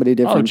this is somebody Oh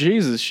different.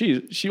 Jesus,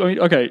 she. I mean,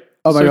 okay.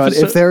 Oh my so God,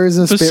 for if there is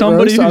a for spit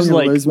somebody roast, I'm who's gonna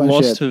like lose my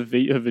lost shit.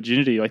 her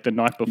virginity like the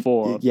night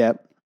before,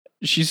 Yep.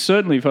 she's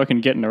certainly fucking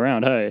getting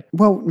around. Hey.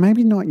 Well,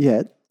 maybe not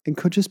yet. It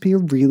could just be a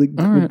really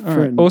good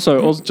friend.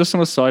 Also, just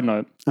on a side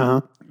note, Uh-huh.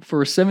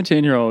 for a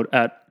 17-year-old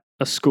at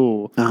a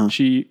school, Uh-huh.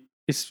 she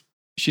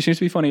seems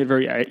to be finding it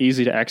very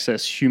easy to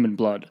access human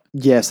blood.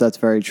 Yes, that's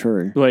very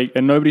true. Like,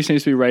 and nobody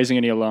seems to be raising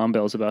any alarm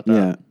bells about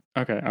that.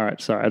 Yeah. Okay, all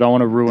right. Sorry, I don't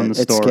want to ruin the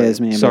It story.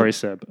 scares me a bit. Sorry,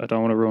 Seb. I don't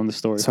want to ruin the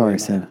story. for Sorry, you,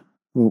 mate. Seb.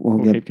 We'll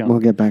keep going.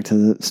 get back to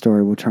the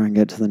story. We'll try and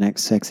get to the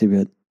next sexy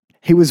bit.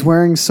 He was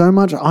wearing so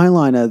much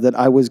eyeliner that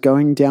I was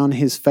going down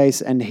his face,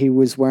 and he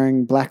was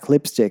wearing black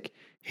lipstick.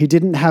 He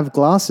didn't have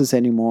glasses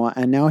anymore,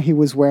 and now he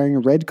was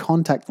wearing red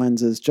contact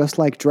lenses just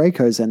like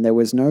Draco's, and there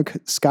was no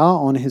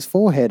scar on his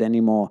forehead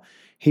anymore.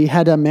 He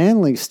had a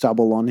manly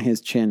stubble on his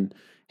chin.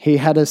 He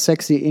had a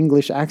sexy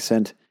English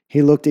accent.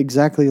 He looked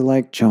exactly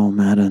like Joel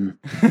Madden.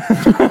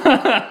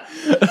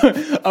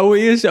 Are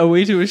we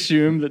to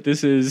assume that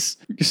this is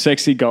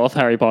sexy goth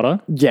Harry Potter?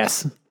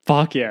 Yes.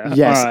 Fuck yeah.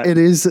 Yes, All right. it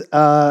is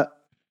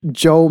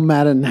Joel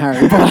Madden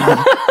Harry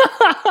Potter.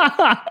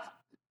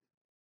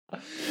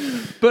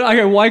 But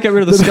okay, why get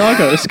rid of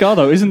the scar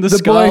though? Isn't the The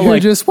scar boy who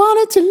like just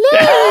wanted to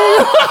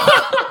live.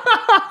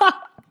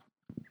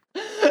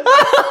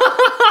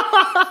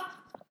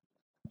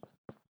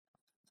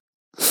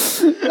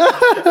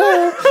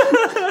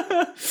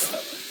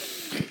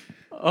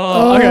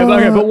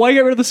 okay, but why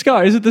get rid of the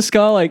scar? Is it the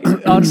scar like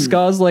aren't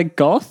scars like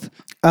goth?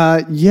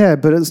 Yeah,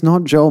 but it's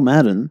not Joel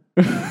Madden.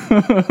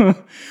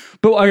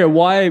 But okay,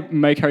 why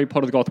make Harry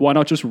Potter the goth? Why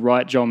not just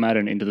write Joel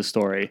Madden into the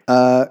story?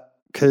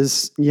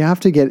 Because you have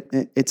to get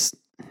it's.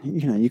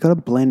 You got to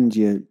blend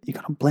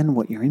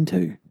what you're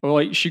into. Or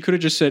like she could have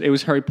just said it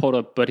was Harry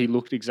Potter, but he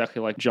looked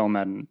exactly like Joel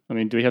Madden. I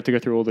mean, do we have to go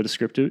through all the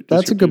descriptive?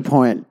 That's a good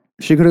point.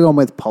 She could have gone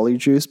with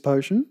Polyjuice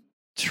Potion.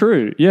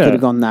 True, yeah. Could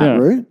have gone that yeah.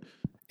 route.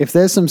 If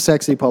there's some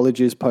sexy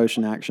Polyjuice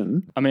Potion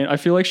action. I mean, I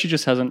feel like she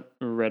just hasn't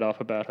read up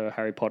about her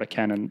Harry Potter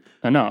canon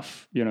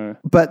enough,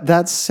 But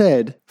that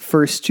said,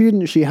 for a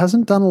student, she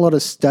hasn't done a lot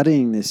of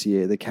studying this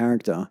year, the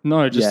character.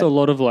 No, just Yeah. a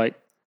lot of like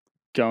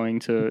going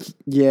to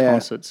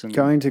concerts and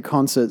going to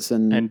concerts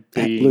and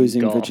being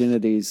losing goth.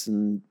 virginities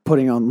and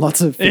putting on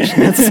lots of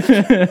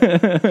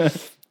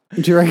fishnets.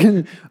 Do you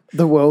reckon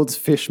the world's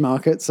fish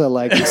markets are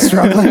like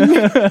struggling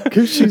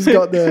because she's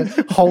got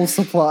the whole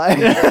supply?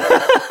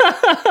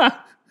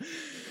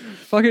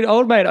 Fucking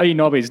old mate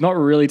Nobby's not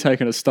really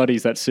taking her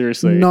studies that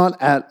seriously. Not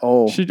at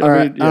all. She- All I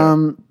right. mean,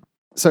 yeah.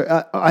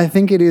 So I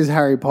think it is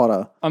Harry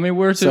Potter. I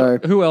mean, So-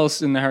 who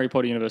else in the Harry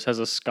Potter universe has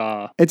a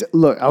scar?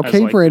 Look, I'll as,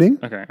 keep like, reading,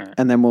 Okay, all right.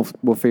 and then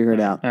we'll figure it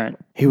out. All right.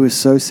 He was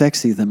so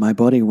sexy that my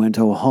body went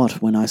all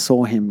hot when I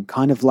saw him,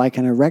 kind of like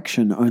an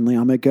erection, only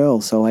I'm a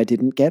girl, so I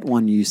didn't get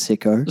one, you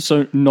sicko.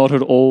 So not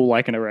at all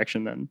like an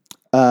erection then.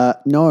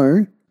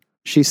 No,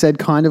 she said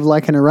kind of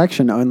like an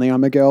erection, only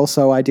I'm a girl,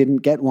 so I didn't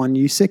get one,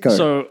 you sicko.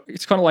 So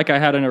it's kind of like I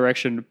had an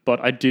erection, but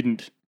I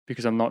didn't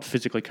because I'm not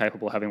physically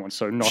capable of having one.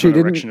 So not She an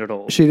didn't- erection at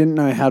all. She didn't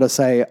know how to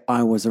say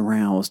I was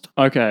aroused.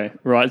 Okay,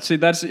 right. See,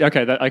 that's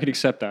okay. I could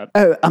accept that.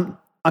 Oh,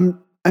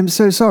 I'm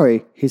so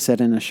sorry, he said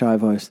in a shy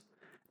voice.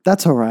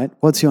 That's all right.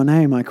 What's your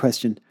name? I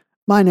questioned.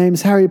 My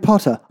name's Harry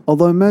Potter,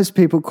 although most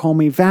people call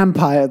me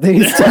Vampire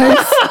these days.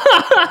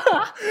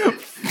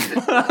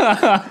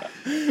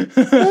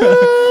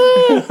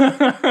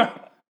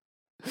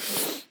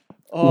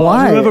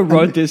 Why? Whoever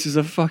wrote this is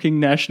a fucking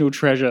national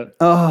treasure.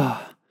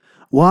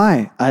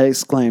 Why? I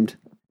exclaimed.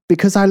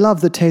 Because I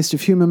love the taste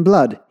of human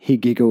blood, he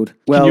giggled.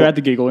 Well, Can you add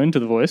the giggle into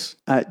the voice?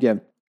 yeah.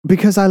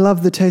 Because I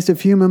love the taste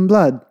of human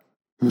blood.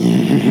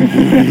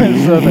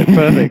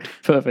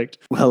 Perfect.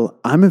 Well,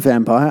 I'm a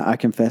vampire, I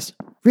confessed.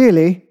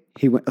 Really?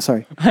 He went,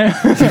 sorry.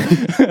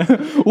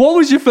 What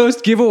was your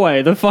first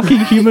giveaway? The fucking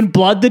human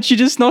blood that you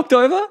just knocked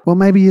over? Well,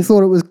 maybe you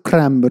thought it was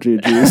cranberry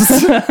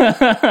juice.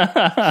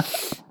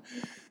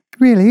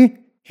 Really?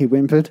 He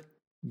whimpered.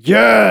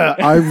 Yeah,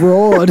 I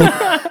roared.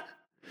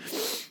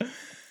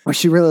 Well,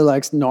 she really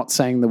likes not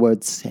saying the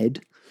word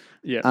said.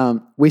 Yeah.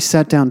 We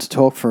sat down to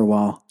talk for a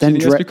while. I Then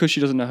think that's because she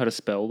doesn't know how to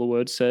spell the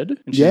word said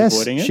and she's yes,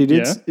 avoiding it. she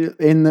did. Yeah?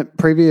 In the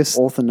previous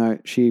author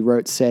note, she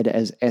wrote said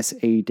as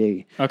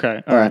S-E-D.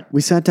 Okay. All right.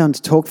 We sat down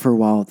to talk for a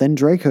while. Then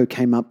Draco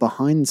came up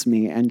behind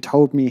me and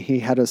told me he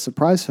had a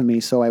surprise for me,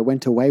 so I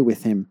went away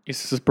with him. Is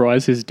the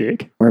surprise his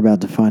dick? We're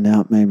about to find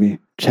out, maybe.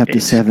 Chapter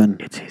 7.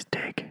 It's his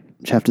dick.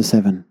 Chapter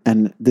 7.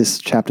 And this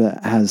chapter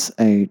has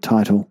a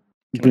title.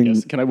 Can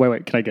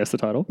I guess the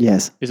title?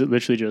 Yes. Is it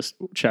literally just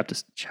chapter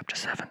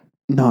 7?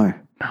 No.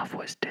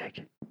 Malfoy's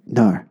dick.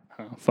 No.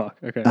 Oh fuck.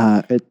 Okay.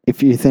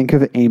 If you think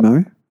of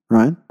emo,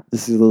 right?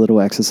 This is a little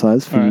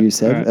exercise for Alright, you,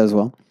 Seb, alright. as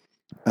well.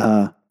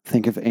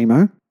 Think of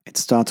emo. It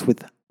starts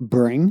with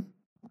bring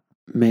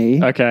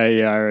me Okay,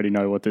 yeah, I already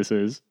know what this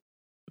is.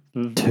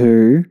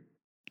 to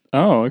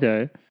Oh,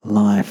 okay.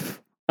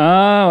 life.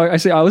 Oh, I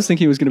see. I was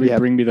thinking it was going to be Yeah.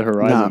 Bring Me the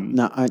Horizon.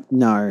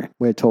 No.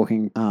 We're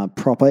talking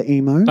proper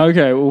emo.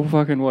 Okay, well,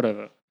 fucking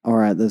whatever. All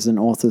right, there's an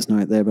author's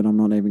note there, but I'm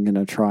not even going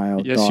to try.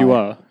 I'll Yes, die. you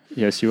are.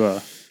 Yes, you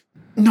are.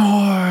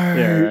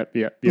 No.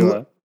 Yeah, you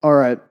are. All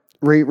right.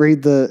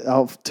 Read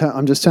the.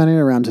 I'm just turning it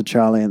around to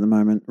Charlie at the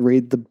moment.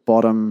 Read the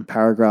bottom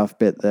paragraph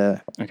bit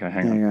there. Okay,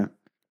 hang There on. you go.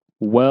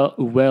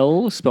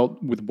 Well,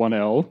 spelt with one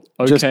L.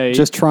 Okay.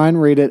 Just try and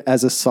read it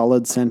as a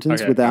solid sentence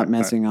Okay, without alright,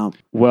 messing up.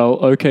 Well,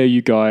 okay,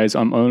 you guys.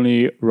 I'm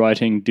only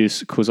writing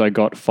this because I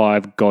got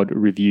 5 God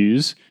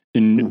reviews.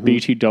 In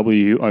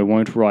BTW, I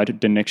won't write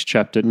the next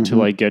chapter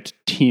till I get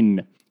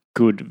 10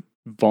 good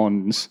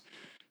Vons.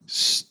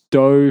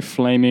 Stow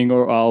flaming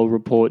or I'll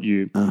report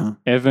you.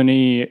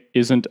 Ebony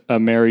isn't a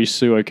Mary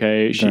Sue,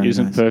 okay? She Very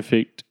isn't nice.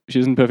 perfect. She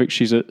isn't perfect.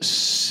 She's a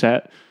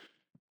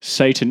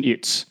Satan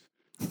it's.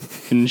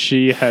 And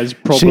she has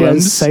problems. She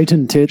has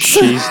Satan tits.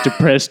 She's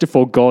depressed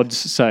for God's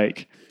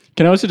sake.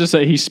 Can I also just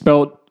say he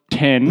spelled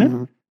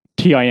 10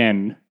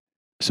 Tin.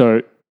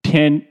 So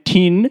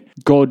 10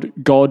 God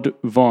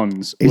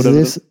Vons. Is Whatever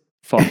this? the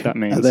fuck that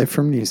means. Are they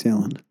from New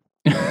Zealand?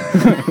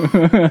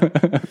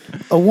 I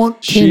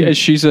want 10.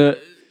 She's a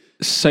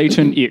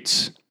Satan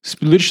it's.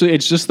 Literally,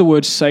 it's just the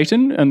word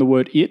Satan and the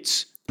word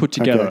it's put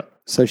together. Okay.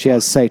 So she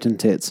has Satan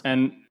tits.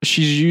 And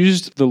she's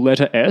used the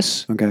letter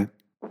S Okay.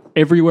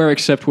 everywhere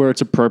except where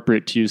it's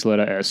appropriate to use the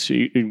letter S.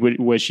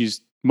 Where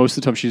she's most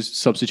of the time she's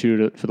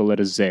substituted it for the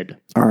letter Z.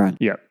 All right.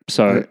 Yeah.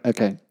 So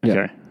Okay. Yeah.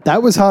 okay,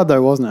 That was hard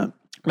though, wasn't it?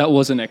 that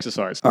was an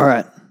exercise. All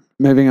right.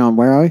 Moving on.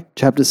 Where are we?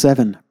 Chapter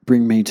 7.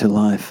 Bring me to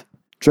life.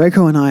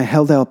 Draco and I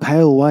held our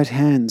pale white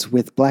hands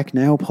with black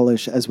nail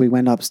polish as we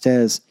went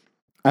upstairs.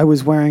 I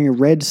was wearing a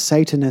red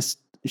Satanist.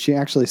 She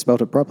actually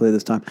spelled it properly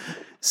this time.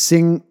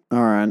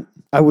 All right.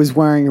 I was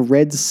wearing a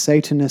red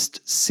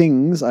Satanist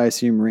sings, I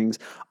assume rings,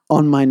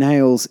 on my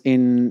nails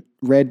in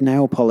red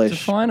nail polish.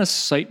 Define a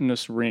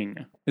Satanist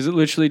ring. Is it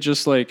literally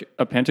just like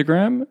a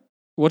pentagram?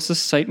 What's a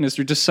Satanist?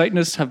 Do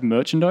Satanists have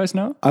merchandise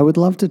now? I would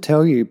love to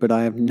tell you, but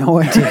I have no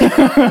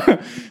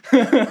idea.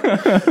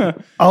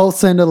 I'll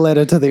send a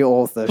letter to the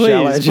author,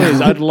 shall I? Please.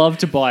 I'd love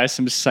to buy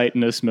some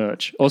Satanist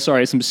merch. Oh,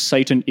 sorry, some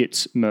Satan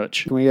It's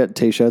merch. Can we get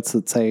t-shirts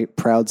that say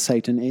Proud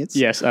Satan It's?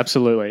 Yes,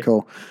 absolutely.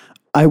 Cool.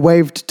 I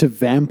waved to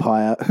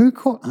Vampire. Who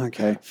called?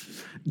 Okay.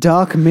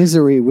 Dark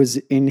misery was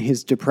in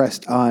his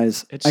depressed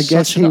eyes. It's I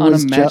guess such he an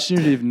was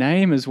unimaginative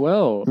name as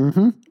well.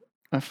 Mm-hmm.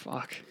 Oh,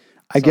 fuck.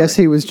 I guess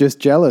he was just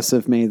jealous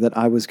of me that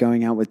I was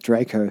going out with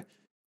Draco.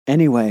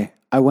 Anyway,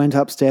 I went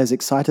upstairs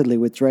excitedly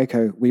with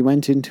Draco. We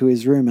went into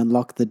his room and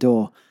locked the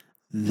door.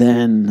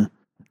 Then ...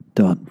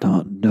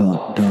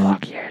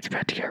 Fuck yeah, it's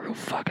about to get real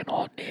fucking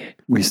hot in here.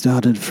 We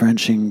started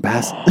Frenching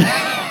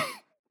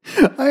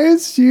I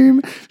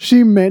assume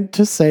she meant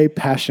to say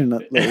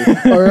passionately.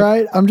 All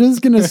right. I'm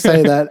just going to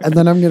say that and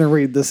then I'm going to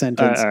read the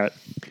sentence. All right.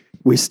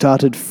 We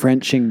started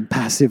Frenching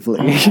passively.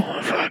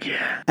 Oh, fuck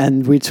yeah.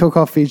 And we took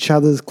off each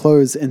other's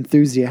clothes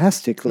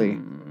enthusiastically.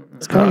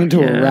 It's going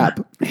into a rap.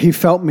 He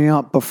felt me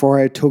up before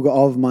I took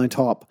off my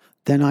top.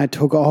 Then I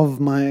took off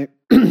my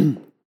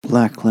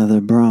black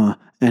leather bra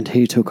and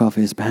he took off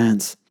his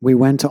pants. We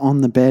went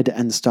on the bed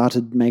and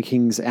started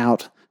makings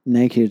out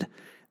naked.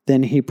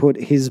 Then he put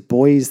his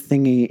boy's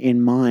thingy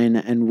in mine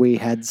and we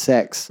had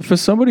sex. For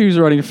somebody who's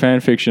writing fan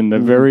fiction, they're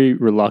very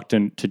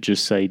reluctant to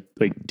just say,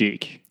 like,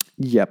 dick.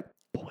 Yep.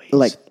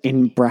 Like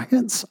in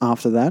brackets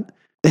after that,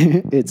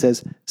 it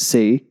says,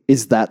 see,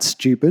 is that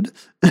stupid?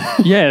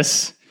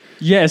 Yes.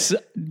 Yes.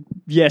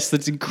 Yes,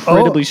 that's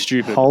incredibly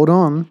stupid. Hold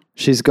on.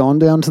 She's gone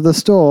down to the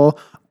store.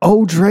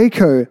 Oh,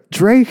 Draco,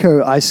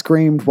 I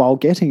screamed while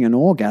getting an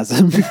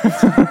orgasm.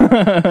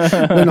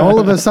 Then all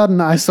of a sudden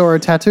I saw a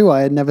tattoo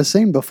I had never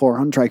seen before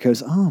on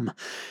Draco's arm.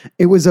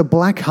 It was a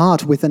black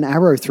heart with an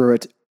arrow through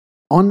it.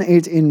 On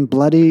it in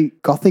bloody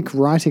Gothic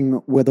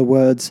writing were the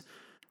words,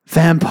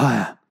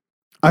 vampire.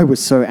 I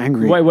was so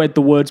angry. Wait,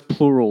 the word's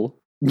plural.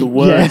 The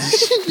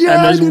words. Yeah,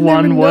 and I there's didn't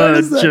one even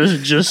word notice that.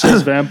 just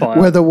says vampire.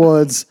 Were the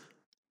words,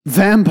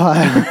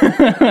 vampire.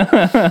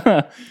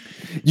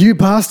 You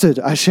bastard,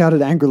 I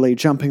shouted angrily,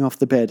 jumping off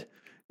the bed.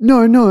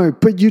 No,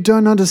 but you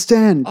don't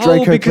understand,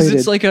 Draco because pleaded.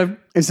 it's like a...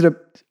 Is it a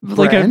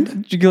Like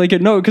brand?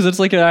 no, because it's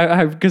like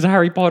because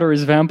Harry Potter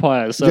is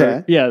vampire,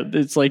 so yeah,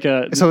 it's like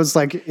a. So it's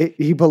like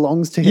he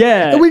belongs to him.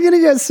 Yeah. Are we going to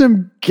get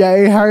some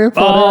gay Harry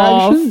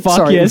Potter action?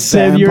 Fuck yes,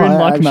 Seb, you're in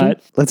luck, vampire mate.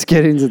 Let's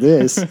get into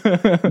this.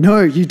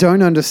 No, you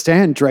don't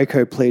understand,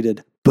 Draco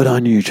pleaded. But I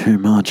knew too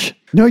much.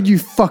 No, you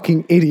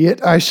fucking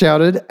idiot, I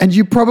shouted. And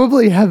you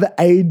probably have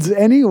AIDS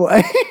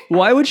anyway.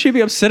 Why would she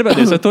be upset about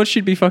this? I thought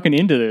she'd be fucking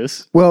into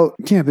this. Well,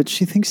 yeah, but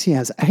she thinks she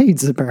has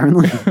AIDS,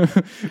 apparently.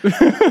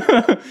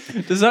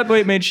 Does that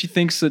mean she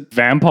thinks that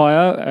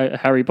vampire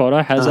Harry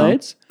Potter has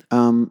AIDS?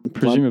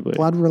 Presumably.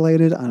 Blood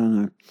related? I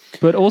don't know.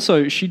 But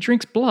also, she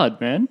drinks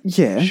blood, man.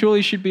 Yeah.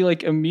 Surely she'd be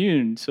like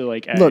immune to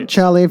like AIDS. Look,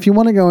 Charlie, if you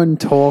want to go and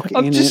talk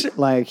it,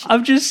 like...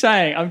 I'm just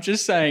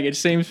saying, it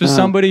seems for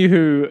somebody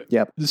who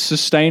Yep.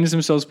 sustains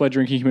themselves by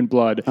drinking human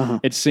blood,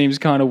 it seems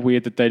kind of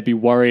weird that they'd be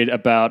worried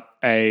about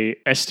a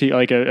ST,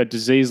 like a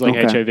disease like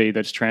HIV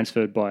that's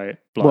transferred by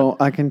blood. Well,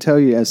 I can tell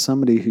you as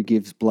somebody who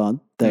gives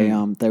blood, they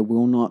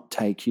will not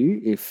take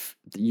you if...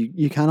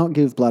 You cannot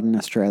give blood in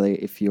Australia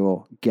if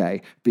you're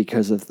gay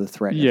because of the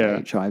threat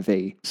of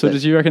HIV. So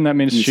does you reckon that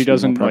means used she to be more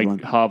doesn't like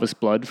prevalent. harvest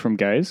blood from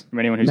gays? From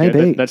anyone who's Maybe.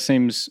 gay? That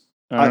seems...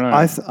 I don't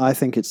know. I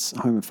think it's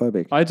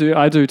homophobic. I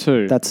do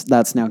too.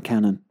 That's now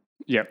canon.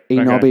 Yep.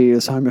 Enobby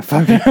is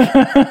homophobic.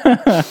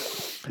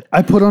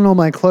 I put on all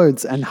my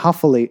clothes and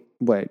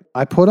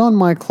I put on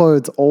my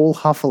clothes all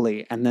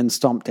huffily and then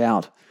stomped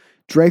out.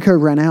 Draco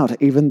ran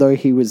out even though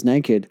he was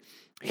naked.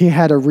 He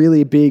had a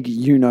really big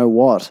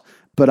you-know-what,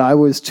 but I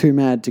was too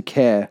mad to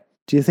care.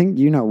 Do you think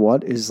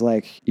you-know-what is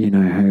like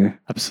you-know-who?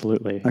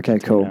 Absolutely. Okay,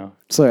 cool. know.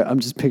 So I'm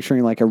just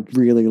picturing like a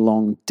really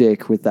long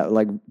dick with that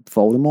like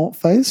Voldemort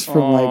face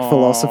from like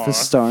Philosopher's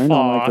Stone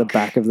on like the fuck.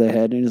 back of the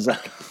head. And he's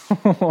like,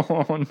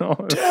 Oh no.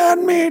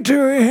 turn me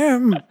to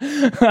him.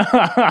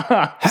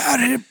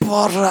 Harry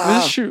Potter.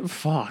 This shoot.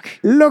 Fuck.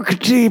 Look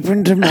deep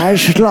into my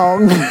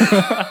schlong.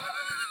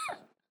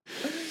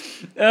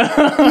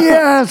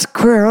 Yes,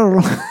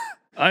 Quill.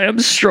 I am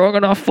strong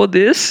enough for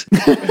this.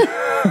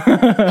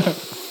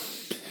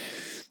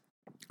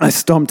 I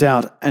stomped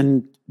out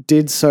and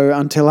did so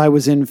until I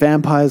was in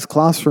Vampire's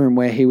classroom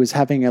where he was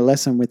having a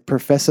lesson with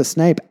Professor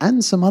Snape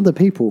and some other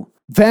people.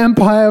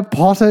 Vampire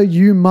Potter,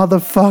 you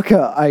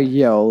motherfucker, I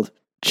yelled.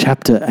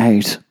 Chapter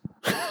 8.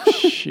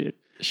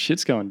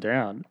 Shit's going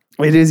down.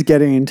 It is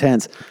getting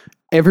intense.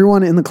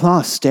 Everyone in the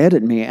class stared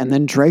at me and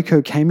then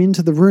Draco came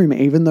into the room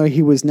even though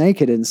he was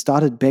naked and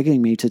started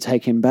begging me to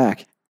take him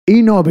back.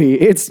 Enobby,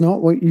 it's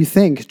not what you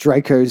think,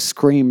 Draco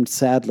screamed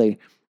sadly.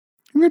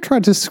 Have you ever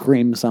tried to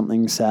scream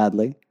something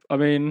sadly? I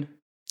mean,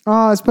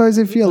 I suppose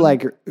if you're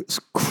like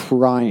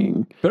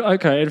crying. but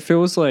okay, it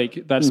feels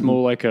like that's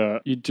more like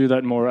you do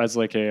that more as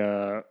like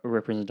a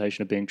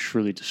representation of being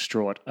truly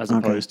distraught as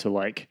opposed to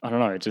like, I don't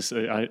know,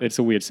 it's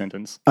a weird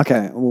sentence.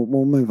 Okay,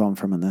 we'll move on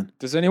from it then.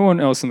 Does anyone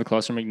else in the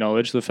classroom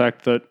acknowledge the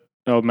fact that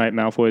old mate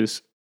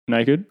Malfoy's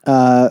naked?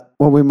 Well,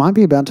 we might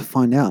be about to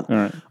find out. All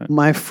right.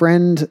 My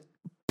friend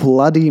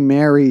Bloody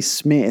Mary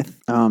Smith.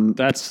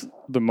 That's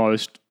the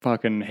most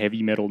fucking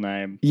heavy metal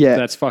name. Yeah.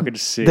 That's fucking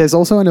sick. There's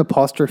also an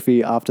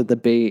apostrophe after the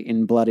B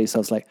in bloody,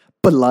 so it's like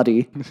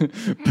bloody.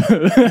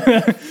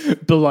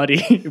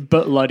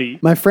 Bloody.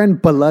 My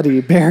friend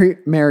Bloody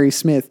Mary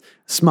Smith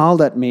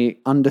smiled at me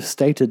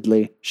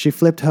understatedly. She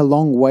flipped her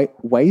long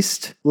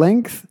waist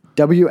length,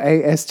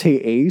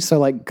 WASTE, so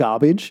like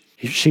garbage.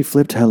 She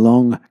flipped her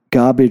long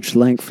garbage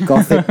length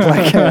gothic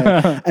black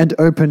hair and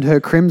opened her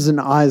crimson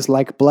eyes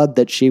like blood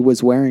that she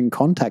was wearing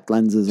contact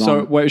lenses on.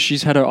 So wait,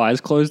 she's had her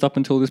eyes closed up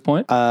until this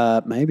point?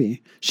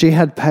 Maybe. She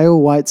had pale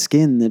white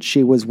skin that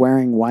she was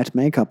wearing white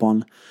makeup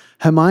on.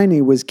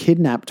 Hermione was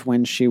kidnapped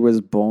when she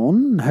was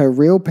born. Her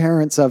real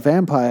parents are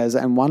vampires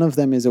and one of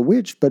them is a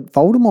witch, but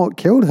Voldemort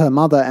killed her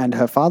mother and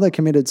her father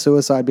committed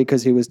suicide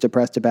because he was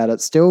depressed about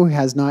it. Still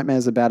has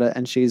nightmares about it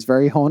and she's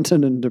very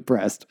haunted and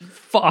depressed.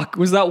 Fuck,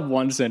 was that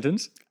one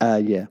sentence?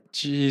 Yeah.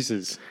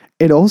 Jesus.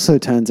 It also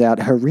turns out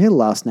her real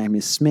last name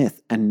is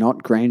Smith and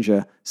not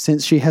Granger.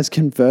 Since she has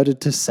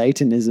converted to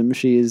Satanism,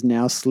 she is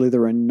now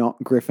Slytherin,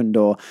 not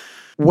Gryffindor.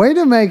 Way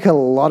to make a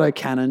lot of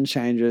canon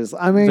changes.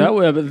 I mean, That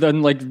way, but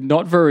then like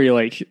not very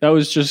like that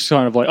was just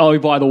kind of like, oh,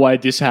 by the way,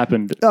 this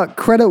happened.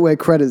 credit where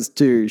credit's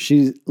due.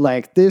 She's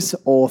like, this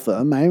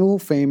author, male,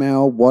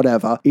 female,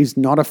 whatever, is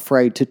not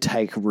afraid to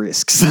take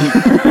risks.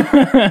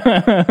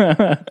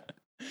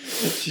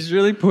 She's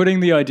really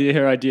putting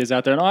her ideas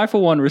out there, and I,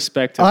 for one,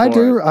 respect her. I for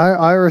do. it.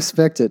 I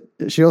respect it.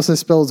 She also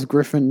spells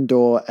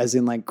Gryffindor as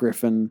in like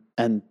Griffin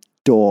and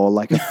door,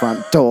 like a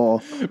front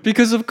door.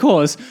 Because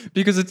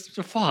it's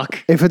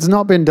fuck. If it's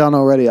not been done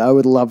already, I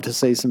would love to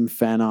see some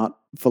fan art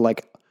for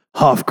like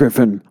half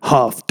Griffin,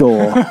 half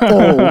door,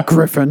 all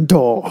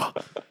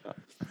Gryffindor.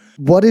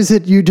 What is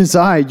it you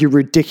desire, you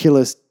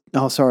ridiculous...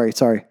 Oh, sorry.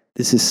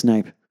 This is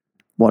Snape.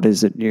 What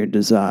is it you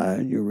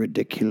desire, you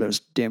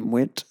ridiculous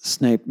dimwit?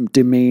 Snape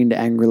demeaned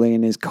angrily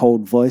in his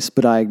cold voice,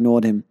 but I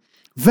ignored him.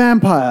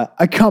 Vampire!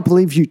 I can't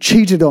believe you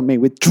cheated on me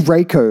with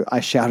Draco,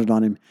 I shouted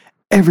on him.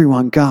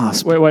 Everyone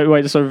gasped.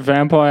 Wait. So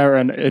vampire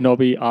and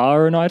Inobi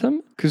are an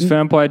item? Because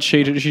vampire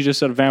cheated. She just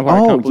said vampire. I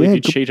Oh, can't believe yeah,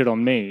 you cheated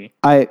on me.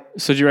 I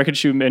So do you reckon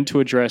she meant to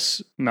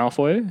address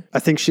Malfoy?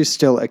 think she's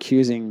still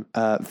accusing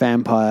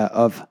Vampire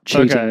of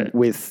cheating Okay.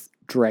 with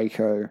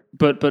Draco,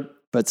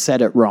 But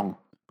said it wrong.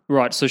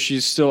 right. So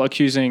she's still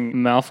accusing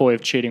Malfoy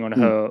of cheating on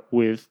her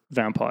with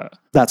vampire.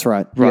 That's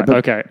right. Right. Yeah,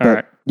 Okay. All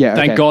right. Yeah.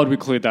 Thank okay. God we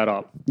cleared that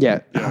up. Yeah.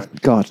 Oh,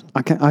 God,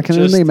 I can Just-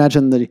 only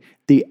imagine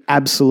the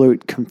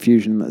absolute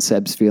confusion that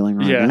Seb's feeling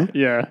right now.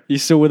 Yeah. You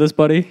still with us,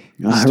 buddy?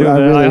 You I still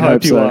there? really I hope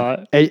hope you so.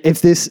 are.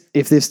 If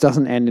this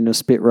doesn't end in a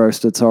spit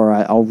roast, it's all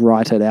right. I'll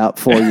write it out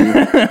for you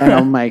and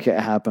I'll make it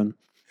happen.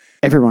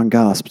 Everyone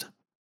gasped.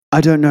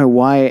 I don't know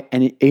why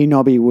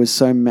Enobby was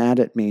so mad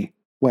at me.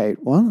 Wait,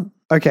 what?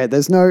 Okay,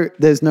 there's no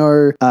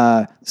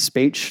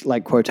speech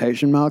like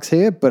quotation marks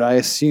here, but I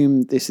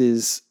assume this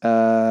is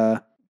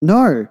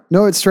no,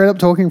 it's straight up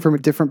talking from a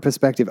different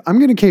perspective. I'm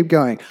going to keep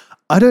going.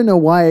 I don't know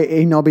why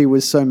Enobby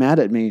was so mad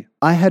at me.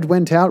 I had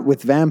went out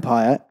with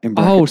Vampire in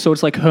brackets. Oh, so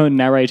it's like her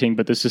narrating,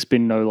 but there's just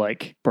been no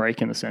like break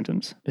in the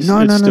sentence.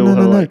 No.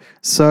 Like,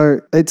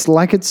 So it's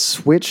like it's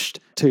switched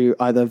to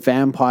either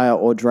Vampire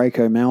or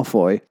Draco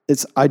Malfoy.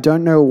 I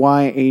don't know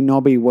why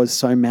Enobby was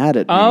so mad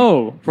at me.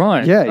 Oh,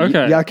 right. Yeah,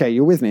 Okay. okay,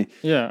 you're with me.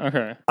 Yeah.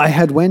 Okay. I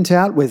had went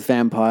out with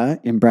Vampire,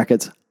 in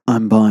brackets,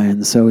 I'm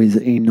buying, so is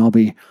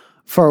Enobby,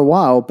 for a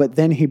while, but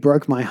then he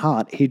broke my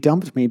heart. He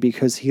dumped me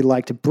because he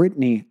liked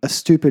Brittany, a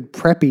stupid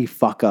preppy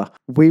fucker.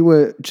 We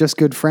were just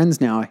good friends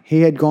now.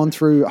 He had gone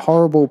through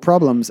horrible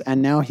problems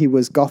and now he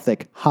was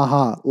gothic.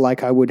 Haha,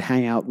 like I would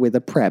hang out with a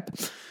prep.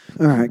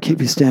 All right, keep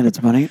your standards,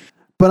 buddy.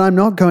 But I'm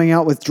not going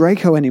out with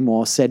Draco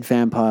anymore, said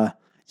Vampire.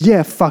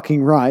 Yeah,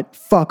 fucking right.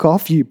 Fuck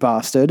off, you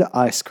bastard,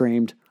 I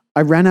screamed.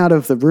 I ran out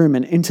of the room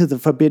and into the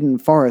Forbidden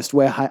Forest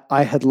where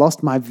I had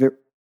lost my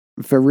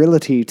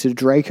virility to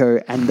Draco,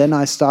 and then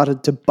I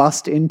started to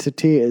bust into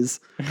tears.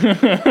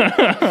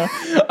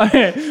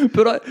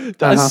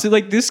 That's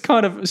like this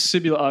kind of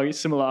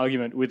similar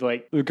argument with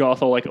like the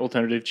goth or like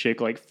alternative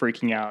chick like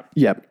freaking out.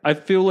 Yep. I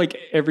feel like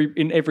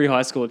in every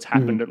high school it's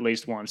happened at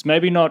least once.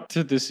 Maybe not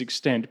to this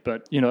extent,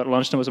 but you know, at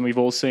lunchtime or something, we've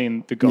all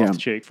seen the goth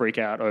chick freak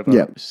out over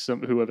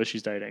whoever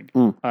she's dating.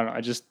 I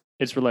don't know.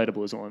 It's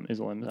relatable is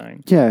all I'm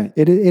saying. Yeah,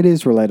 it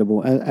is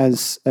relatable.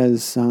 As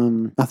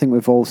I think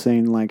we've all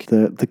seen like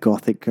the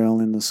gothic girl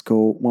in the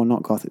school. Well,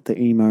 not gothic, the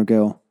emo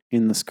girl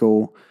in the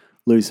school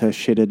lose her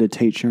shit at a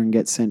teacher and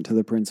get sent to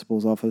the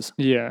principal's office.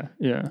 Yeah.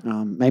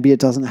 Maybe it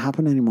doesn't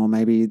happen anymore.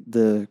 Maybe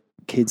the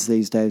kids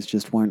these days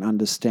just won't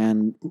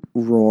understand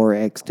raw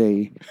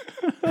XD.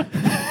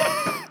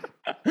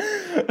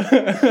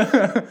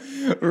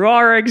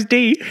 Raw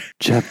XD.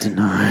 Chapter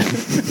 9.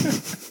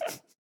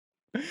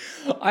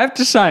 I have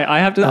to say,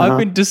 I've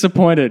been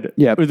disappointed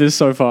with this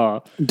so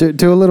far.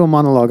 Do a little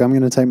monologue. I'm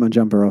going to take my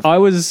jumper off. I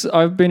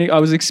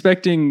was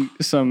expecting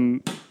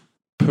some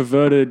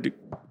perverted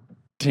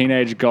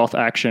teenage goth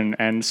action,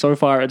 and so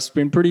far it's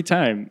been pretty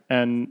tame.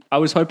 And I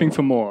was hoping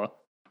for more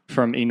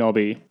from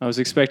Enobby. I was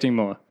expecting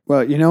more.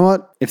 Well, you know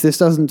what? If this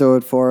doesn't do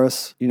it for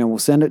us, we'll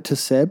send it to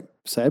Seb.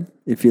 Seb,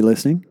 if you're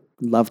listening,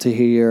 love to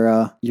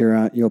hear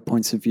your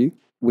points of view.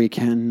 We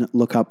can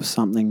look up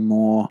something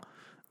more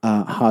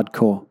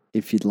hardcore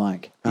if you'd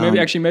like.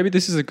 Maybe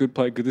this is a good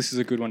play. This is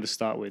a good one to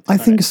start with. I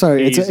think so.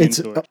 It's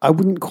into it. I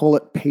wouldn't call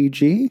it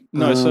PG.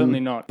 No,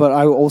 certainly not. But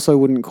I also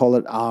wouldn't call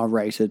it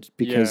R-rated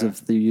because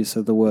of the use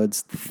of the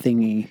words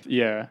thingy.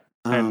 Yeah,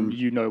 and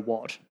you know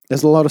what?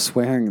 There's a lot of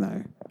swearing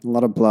though, a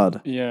lot of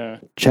blood. Yeah.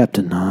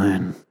 Chapter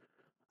 9.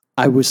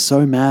 I was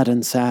so mad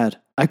and sad.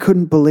 I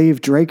couldn't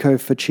believe Draco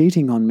for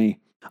cheating on me.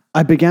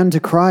 I began to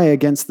cry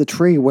against the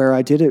tree where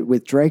I did it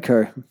with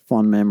Draco.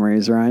 Fond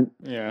memories, right?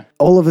 Yeah.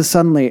 All of a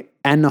sudden,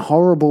 An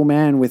horrible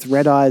man with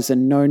red eyes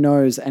and no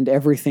nose and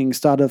everything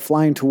started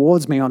flying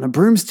towards me on a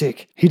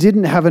broomstick. He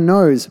didn't have a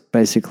nose,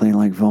 basically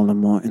like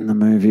Voldemort in the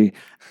movie.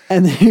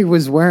 And he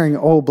was wearing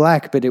all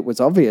black, but it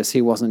was obvious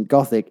he wasn't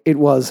gothic. It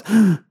was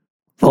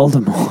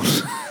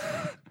Voldemort.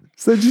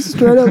 So just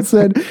straight up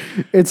said,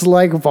 it's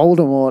like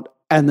Voldemort,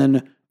 and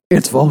then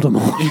it's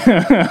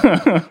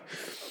Voldemort.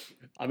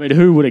 I mean,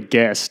 who would have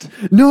guessed?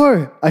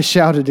 No, I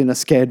shouted in a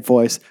scared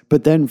voice,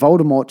 but then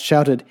Voldemort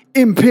shouted,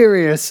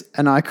 Imperious,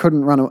 and I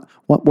couldn't run away.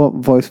 What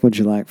voice would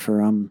you like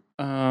for, I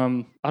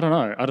don't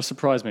know. That'd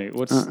surprise me.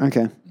 What's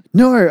okay.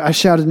 No, I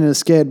shouted in a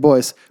scared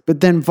voice, but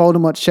then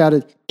Voldemort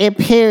shouted,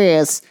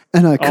 Imperious,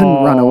 and I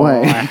couldn't run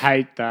away. I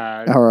hate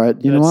that. All right,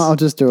 you know what? I'll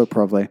just do it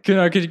properly.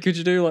 Could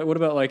you do like what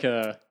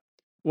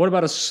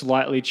about a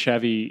slightly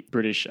chavvy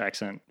British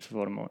accent for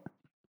Voldemort?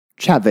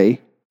 Chavvy,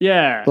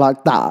 Yeah.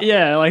 like that.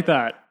 Yeah, like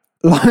that.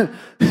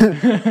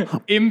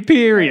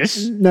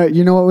 Imperious. No,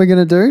 you know what we're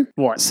going to do?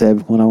 What?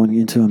 Seb, what I want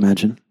you to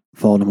imagine,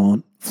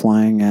 Voldemort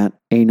flying at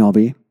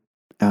Enobby,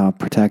 our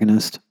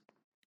protagonist,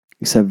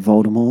 except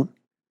Voldemort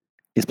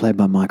is played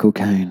by Michael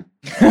Caine.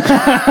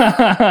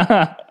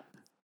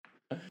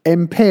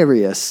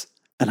 Imperious,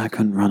 and I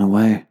couldn't run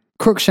away.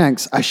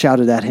 Crookshanks, I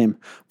shouted at him.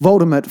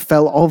 Voldemort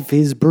fell off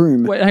his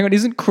broom. Wait, hang on.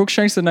 Isn't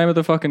Crookshanks the name of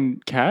the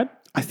fucking cat?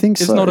 I think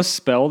It's so. not a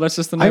spell. That's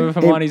just the name of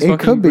it Hermione's could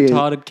fucking be.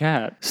 retarded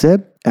cat.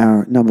 Seb,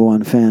 our number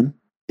one fan,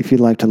 if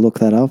you'd like to look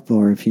that up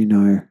or if you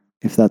know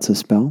if that's a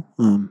spell,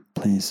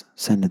 please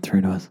send it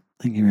through to us.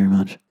 Thank you very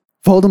much.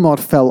 Voldemort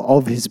fell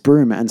off his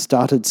broom and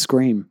started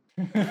Scream.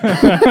 He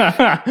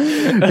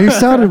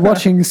started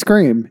watching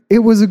Scream. It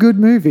was a good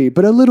movie,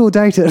 but a little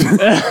dated.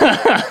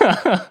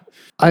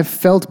 I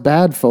felt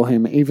bad for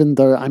him, even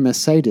though I'm a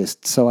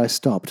sadist, so I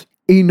stopped.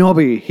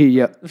 Enobby,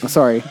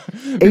 sorry.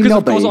 Because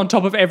of course, Enobby. on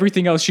top of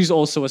everything else, she's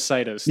also a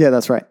sadist. Yeah,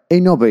 that's right.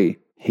 Enobby,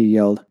 he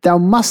yelled. Thou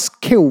must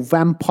kill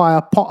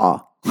Vampire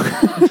Potter.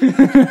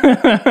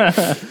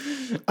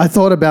 I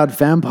thought about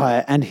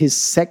Vampire and his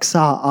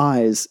sexar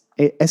eyes,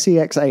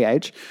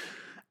 Sexah,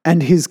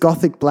 and his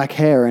gothic black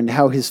hair and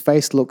how his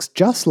face looks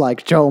just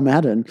like Joel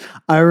Madden.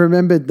 I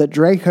remembered that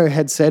Draco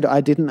had said I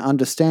didn't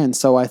understand,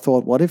 so I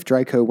thought, what if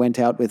Draco went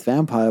out with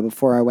Vampire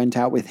before I went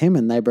out with him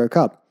and they broke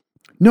up?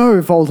 No,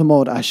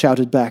 Voldemort, I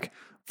shouted back.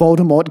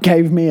 Voldemort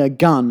gave me a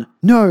gun.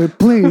 No,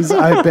 please,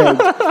 I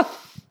begged.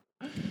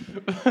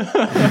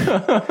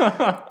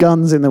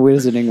 Guns in the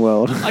wizarding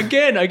world.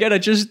 Again,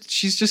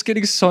 she's just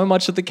getting so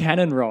much of the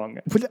canon wrong.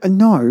 But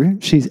no,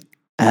 she's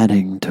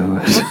adding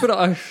to it. But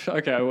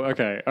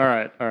okay, all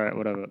right,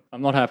 whatever.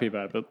 I'm not happy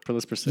about it, but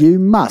let's proceed. You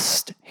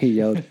must, he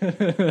yelled.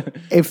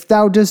 If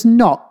thou dost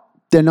not,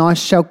 then I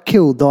shall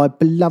kill thy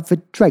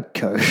beloved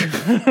Draco.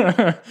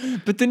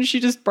 But didn't she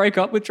just break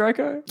up with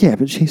Draco? Yeah,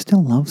 but she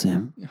still loves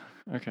him.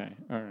 Okay,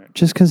 all right.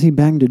 Just because he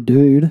banged a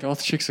dude.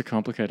 Goth chicks are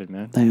complicated,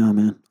 man. They are,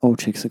 man. All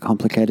chicks are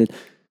complicated.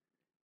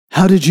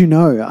 How did you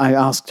know? I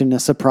asked in a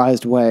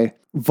surprised way.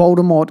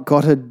 Voldemort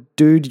got a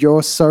dude,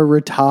 you're so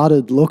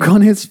retarded look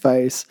on his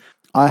face.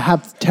 I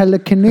have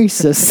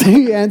telekinesis,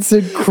 he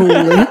answered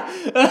cruelly.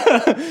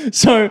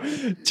 So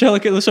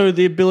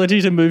the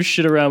ability to move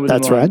shit around with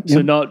That's the mind.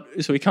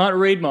 right, So he can't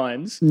read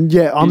minds.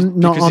 Yeah, I'm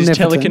not because he's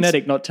omnipotent.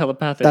 telekinetic, not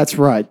telepathic. That's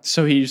right.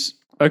 So he's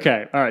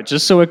okay. All right,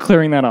 just so we're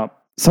clearing that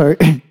up. So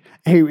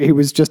he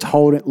was just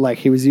holding, like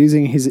he was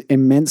using his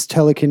immense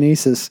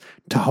telekinesis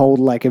to hold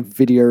like a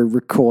video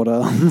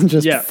recorder,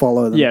 just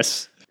follow them.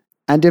 Yes.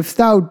 And if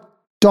thou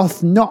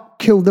doth not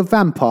kill the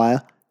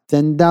vampire,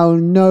 then thou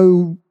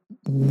know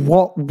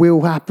what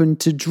will happen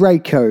to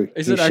Draco.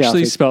 Is he it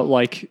actually shouted. spelled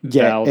like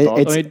Yeah, thou?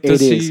 Does it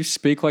he is.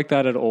 speak like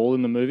that at all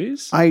in the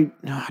movies? I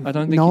don't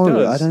think no, he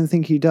does. I don't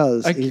think he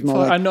does. He's more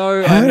like, I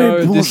know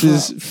 "Harry this Potter,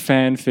 is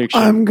fan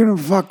fiction. I'm gonna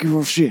fuck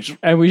your shit.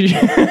 and we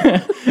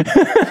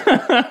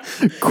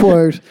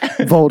Quote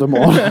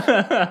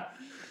Voldemort.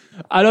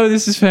 I know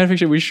this is fan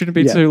fiction. We shouldn't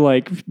be too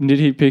like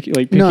picky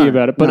No,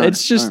 about it, but no,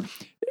 it's just no.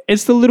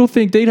 it's the little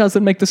details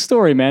that make the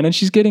story, man. And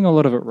she's getting a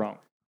lot of it wrong,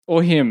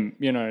 or him,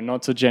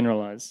 not to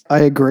generalize. I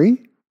agree,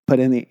 but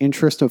in the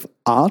interest of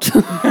art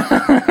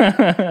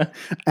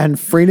and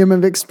freedom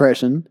of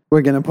expression,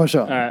 we're gonna push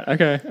on. All right,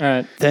 okay, all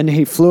right. Then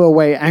he flew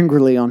away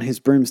angrily on his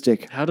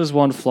broomstick, How does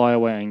one fly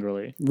away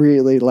angrily?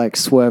 really like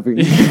swerving,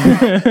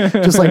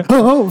 just like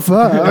oh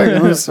fuck.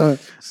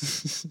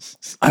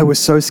 I was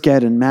so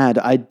scared and mad,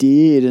 I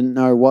didn't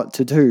know what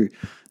to do.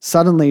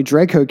 Suddenly,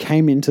 Draco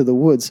came into the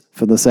woods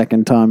for the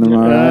second time. Am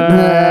I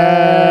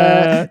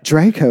right?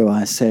 Draco,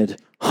 I said.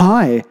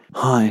 Hi,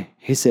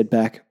 he said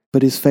back,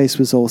 but his face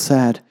was all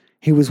sad.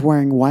 He was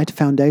wearing white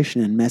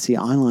foundation and messy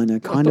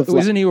eyeliner, kind of like,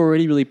 Isn't he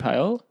already really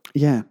pale?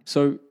 yeah,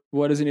 So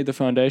why does he need the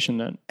foundation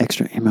then?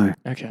 extra emo.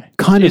 Okay.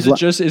 Kind Is of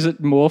it is it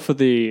more for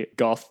the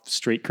goth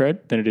street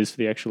cred than it is for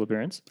the actual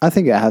appearance? I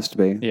think it has to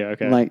be. Yeah,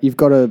 okay. Like you've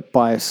got to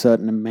buy a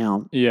certain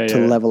amount Yeah, to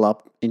yeah. level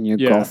up in your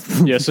Yeah.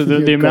 goth. Yeah, so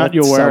your the amount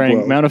goth you're wearing,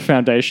 subworld. amount of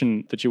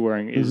foundation that you're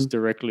wearing is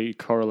directly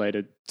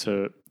correlated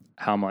to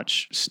how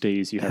much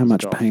steez you have. How as a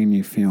much goth. pain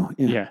you feel.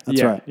 Yeah, Yeah, that's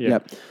yeah, right. yeah.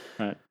 Yep.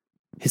 Right.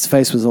 His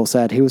face was all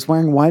sad. He was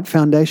wearing white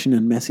foundation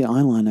and messy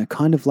eyeliner,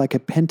 kind of like a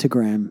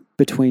pentagram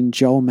between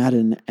Joel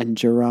Madden and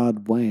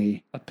Gerard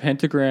Way. A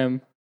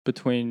pentagram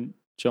between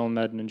Joel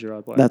Madden and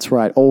Gerard Way. That's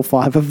right, all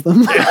 5 of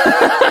them.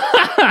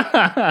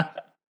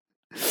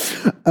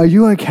 Are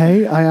you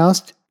okay? I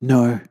asked.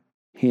 No,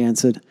 he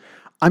answered.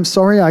 I'm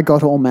sorry I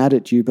got all mad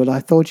at you, but I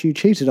thought you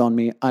cheated on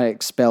me. I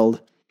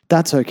expelled.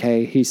 That's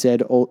okay, he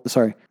said.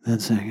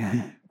 That's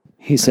okay.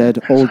 He said,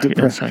 all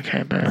depressed. That's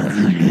okay, baby. That's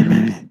okay,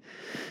 baby.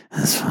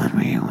 That's fine,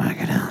 we can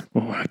work it out.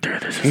 We'll work through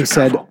this. He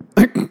said,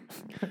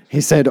 he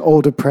said,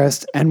 all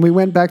depressed, and we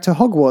went back to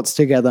Hogwarts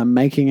together,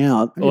 making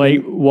out.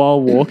 Like while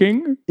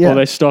walking? Yeah. Or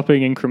they're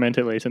stopping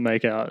incrementally to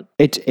make out?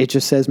 It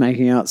just says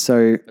making out,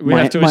 so We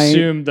have to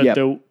assume that yep.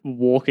 they're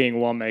walking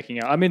while making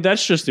out. I mean,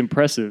 that's just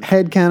impressive.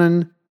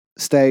 Headcanon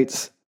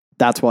states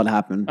that's what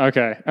happened.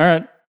 Okay. All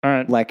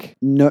right. Like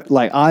no,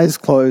 like eyes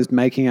closed,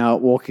 making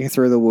out, walking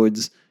through the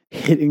woods,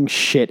 hitting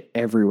shit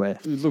everywhere.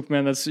 Look,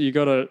 man, that's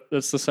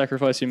the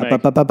sacrifice you make.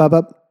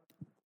 Up.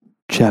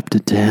 Chapter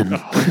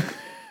 10.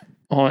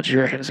 Oh, do you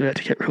reckon it's about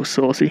to get real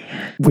saucy?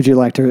 Would you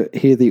like to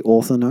hear the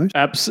author note?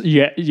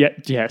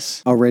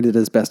 Yes. I'll read it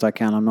as best I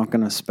can. I'm not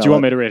going to spell it. Do you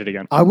want me to read it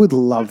again? I would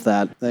love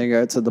that. There you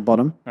go. It's at the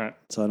bottom. All right.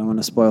 So I don't want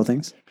to spoil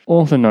things.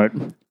 Author note.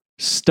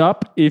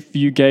 Stop if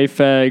you gay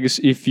fags.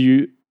 If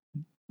you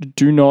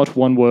do not,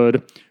 one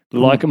word,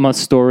 like my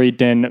story,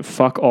 then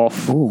fuck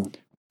off. Ooh.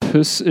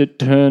 Puss, it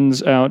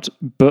turns out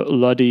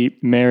Bloody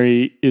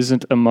Mary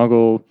isn't a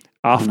muggle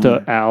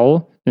after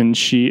Owl, and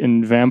she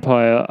and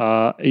Vampire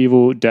are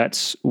evil.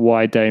 That's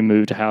why they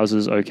moved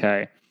houses,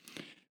 okay.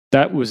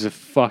 That was a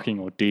fucking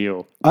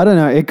ordeal. I don't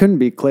know. It couldn't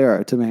be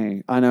clearer to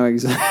me. I know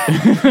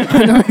exactly.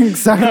 I know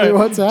exactly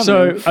what's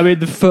happening. So, I mean,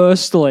 the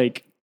first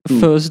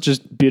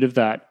just bit of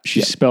that,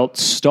 she spelt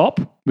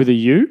stop with a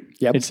U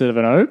instead of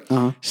an O.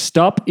 Uh-huh.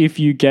 Stop if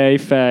you gay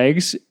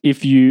fags.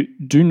 If you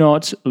do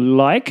not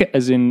like,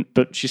 as in,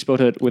 but she spelled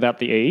it without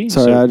the E.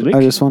 Sorry, so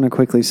I just want to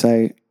quickly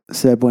say,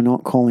 Seb, we're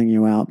not calling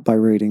you out by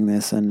reading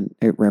this and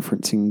it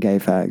referencing gay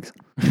fags.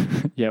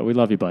 Yeah, we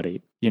love you,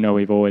 buddy. You know,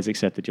 we've always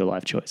accepted your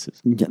life choices.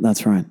 Yeah,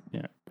 that's right.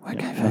 Yeah. We're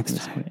gay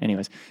fags too.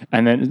 Anyways.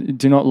 And then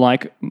do not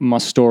like my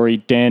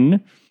story,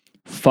 then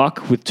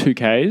fuck with 2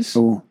 Ks.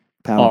 Ooh,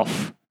 power.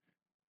 Off.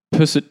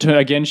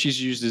 Again,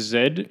 she's used a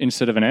Z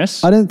instead of an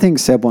S. I don't think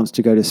Seb wants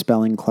to go to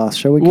spelling class.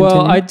 Shall we continue?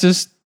 Well,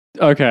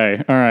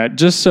 okay, all right.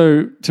 Just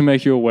so to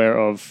make you aware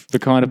of the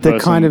kind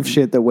of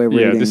shit that we're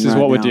reading. Yeah, this is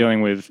right what we're now.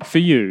 dealing with for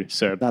you,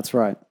 Seb. That's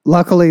right.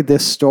 Luckily,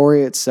 this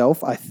story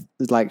itself,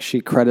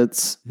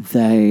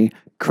 they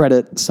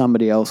credit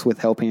somebody else with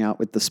helping out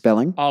with the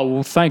spelling. Oh,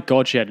 well, thank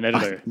God she had an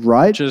editor.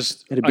 Right?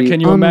 Just It'd be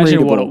can you imagine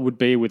what it unreadable. would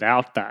be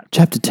without that?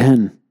 Chapter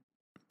 10.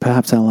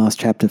 Perhaps our last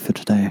chapter for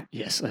today.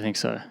 Yes, I think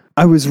so.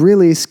 I was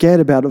really scared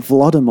about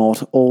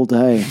Voldemort all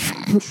day.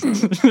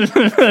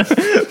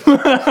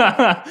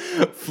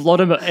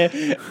 Voldemort.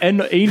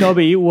 And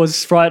Enobby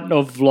was frightened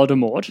of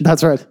Voldemort.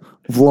 That's right.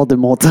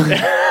 Voldemort.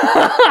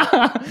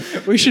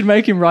 We should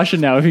make him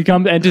Russian now. If he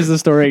enters the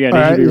story again,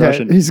 he should be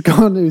Russian. He's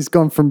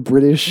gone from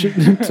British to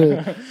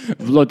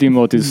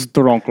Voldemort is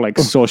strong like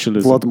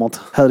socialism. Voldemort.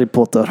 Harry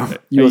Potter.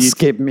 You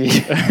escape me.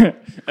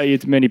 I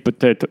eat many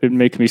potatoes. It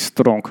makes me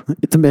strong.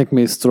 It make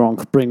me strong.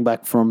 Bring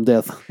back from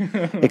death.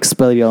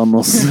 Expelliarmus.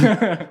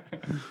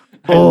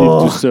 I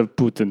live to serve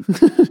Putin.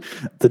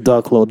 The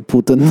Dark Lord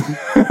Putin.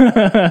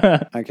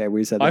 Okay,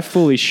 we said that. I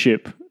fully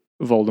ship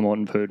Voldemort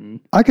and Putin.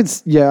 I could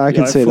see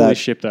fully that.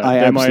 ship that. I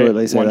They're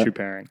absolutely my see one-two that.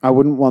 pairing. I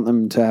wouldn't want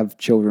them to have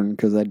children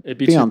because they'd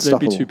be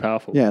unstoppable. They'd be too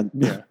powerful. Yeah.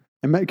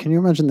 Can you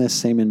imagine their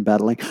semen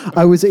battling?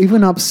 I was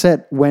even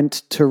upset,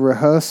 went to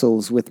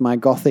rehearsals with my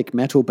gothic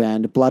metal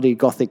band, Bloody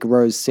Gothic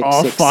Rose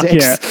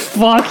 666.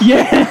 Fuck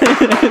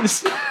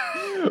yes!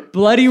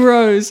 Bloody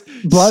Rose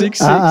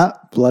 666.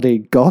 Bloody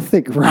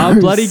Gothic Rose.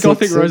 Bloody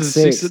Gothic Rose is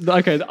 666.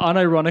 Okay,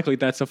 unironically,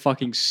 that's a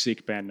fucking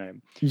sick band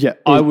name. Yeah,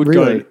 I would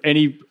really.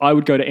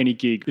 go to any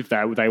gig if they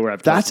were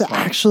advertised. That's as well.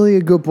 actually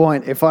a good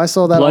point. If I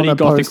saw that Bloody on a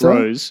Gothic poster,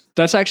 Rose.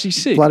 That's actually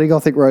sick. Bloody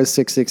Gothic Rose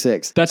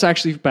 666. That's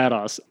actually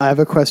badass. I have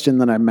a question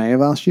that I may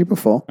have asked you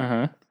before.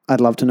 Uh-huh.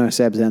 I'd love to know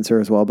Seb's answer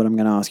as well, but I'm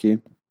going to ask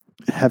you.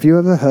 Have you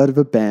ever heard of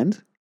a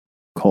band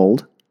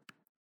called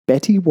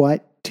Betty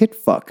White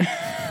Titfuck?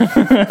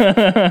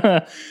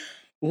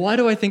 Why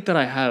do I think that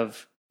I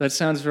have? That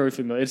sounds very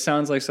familiar. It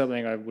sounds like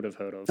something I would have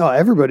heard of. Oh,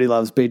 everybody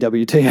loves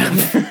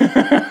BWTF.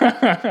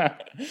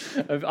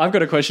 I've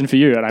got a question for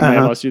you, and I may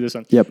have asked you this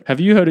one. Yep.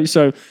 Have you heard?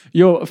 So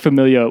you're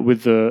familiar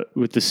with the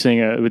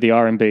singer, with the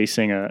R&B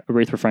singer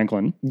Aretha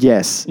Franklin.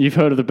 Yes. You've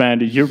heard of the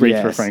band Aretha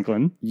Yes.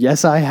 Franklin.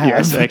 Yes, I have.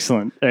 Yes,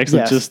 excellent.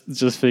 Yes.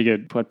 Just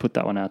figured I'd put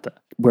that one out there.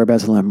 We're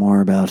about to learn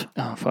more about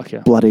Oh fuck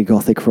yeah. Bloody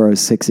Gothic Rose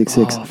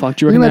 666. Oh fuck!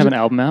 Do you reckon they have an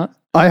album out?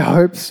 I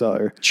hope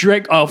so.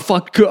 Oh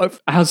fuck!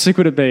 How sick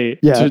would it be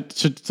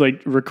to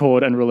like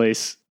record and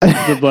release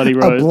the Bloody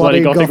Rose,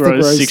 Bloody Gothic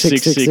Rose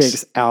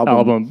 666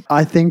 album?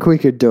 I think we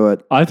could do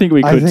it. I think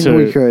we could I think too.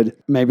 we could.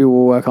 Maybe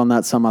we'll work on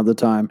that some other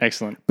time.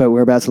 Excellent. But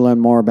we're about to learn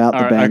more about the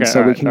All right, band okay, so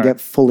all we right, can all get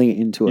right. fully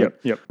into it.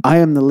 Yep. I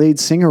am the lead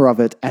singer of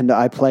it and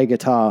I play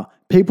guitar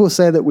People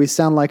say that we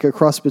sound like a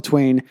cross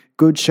between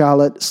Good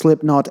Charlotte,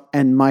 Slipknot,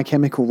 and My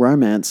Chemical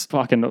Romance.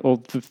 Fucking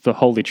all the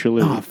holy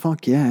trilogy. Oh,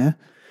 fuck yeah.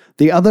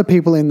 The other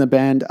people in the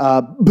band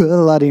are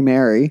Bloody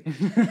Mary,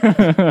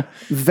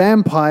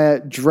 Vampire,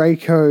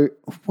 Draco.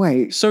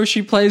 Wait. So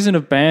she plays in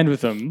a band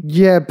with them.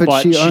 Yeah,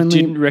 but she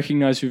only... didn't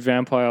recognize who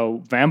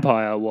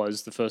Vampire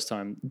was the first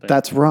time.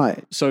 That's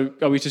right. So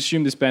are we to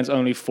assume this band's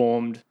only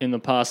formed in the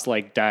past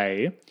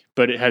day,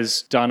 but it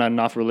has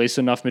released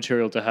enough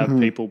material to have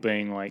people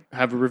being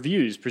have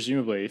reviews,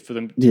 presumably, for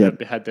them to have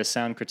had their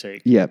sound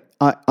critique? Yeah.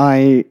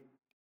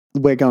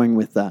 We're going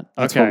with that.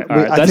 That's okay, all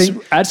right.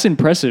 That's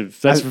impressive.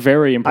 That's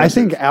very impressive. I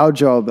think our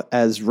job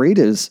as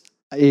readers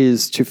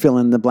is to fill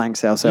in the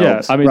blanks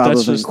ourselves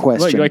rather than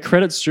question.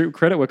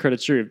 Credit where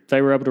credit's due.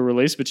 They were able to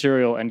release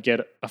material and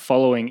get a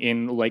following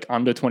in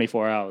under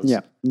 24 hours.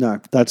 Yeah,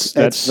 no, that's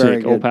very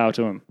sick. Good. All power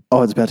to them.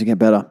 Oh, it's about to get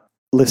better.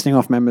 Listing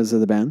off members of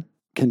the band.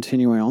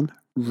 Continuing on.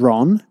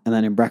 Ron, and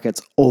then in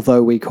brackets,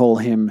 although we call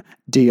him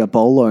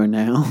Diabolo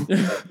now.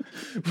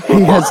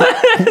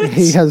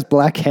 he has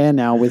black hair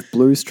now with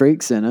blue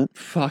streaks in it.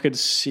 Fucking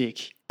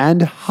sick.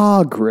 And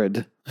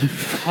Hagrid.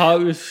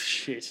 Oh,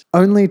 shit.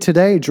 Only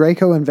today,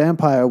 Draco and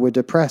Vampire were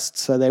depressed,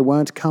 so they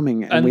weren't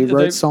coming, and we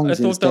wrote songs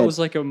instead. I thought that was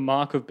a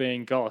mark of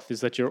being goth,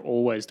 is that you're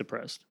always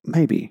depressed.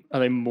 Maybe.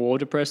 Are they more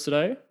depressed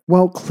today?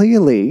 Well,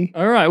 clearly.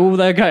 All right,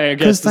 well, okay, I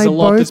guess there's a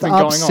lot that's been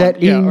going on. Because they both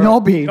upset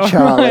Inobi,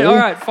 Charlie. All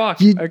right,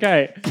 fuck,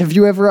 okay. Have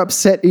you ever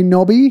upset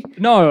Inobi?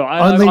 No.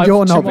 Only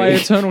your To Nobby. my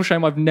eternal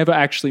shame, I've never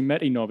actually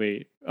met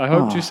Inobi. I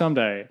hope to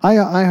someday.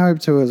 I hope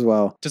to as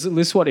well. Does it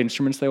list what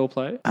instruments they all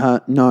play?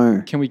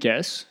 No. Can we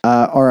guess?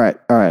 All right.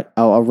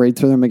 I'll read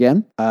through them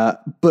again.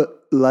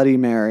 But Bloody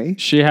Mary.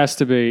 She has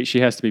to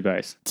be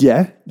bass.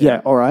 Yeah.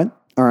 All right.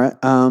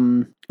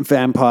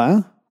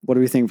 Vampire. What do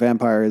we think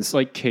Vampire is?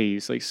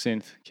 Keys,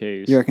 synth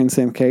keys. You reckon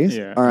synth keys?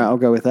 Yeah. All right, I'll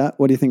go with that.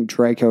 What do you think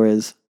Draco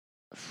is?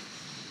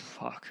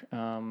 Fuck.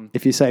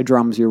 If you say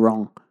drums, you're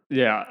wrong.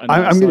 Yeah,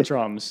 I'm not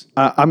drums.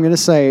 I'm going to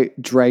say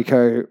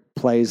Draco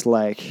plays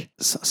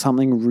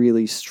something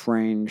really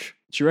strange.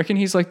 Do you reckon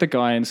he's the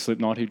guy in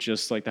Slipknot who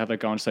just they have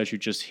that guy on stage who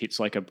just hits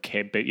a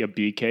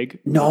beer keg?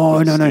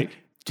 No.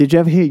 Did you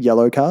ever hear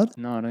Yellow Card?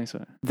 No, I don't think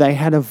so. They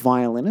had a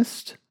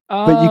violinist.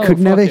 But you could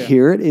never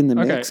hear it in the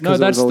mix because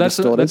it was all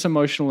distorted. That's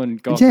emotional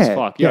and goth as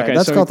fuck. Yeah, okay,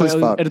 that's goth as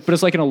fuck. But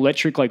it's an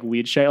electric,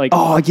 weird shape.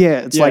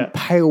 It's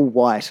pale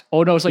white.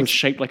 Oh no, it's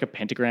shaped like a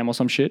pentagram or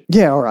some shit.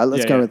 Yeah, all right,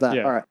 let's go with that.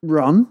 Yeah. All right,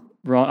 Ron.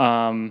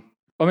 Ron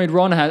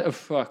has.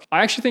 Fuck.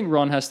 I actually think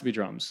Ron has to be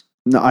drums.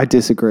 No, I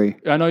disagree.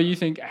 I know you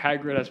think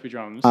Hagrid has to be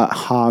drums.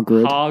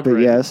 Hagrid.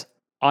 But yes.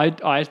 I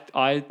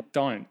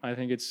don't. I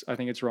think it's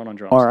Ron on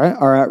drums. All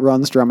right.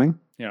 Ron's drumming.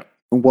 Yeah.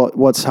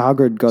 What's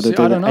Hagrid got to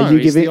do? I don't know.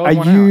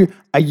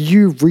 Are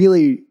you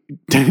really?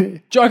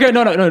 Okay,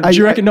 no. Do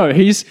you reckon no?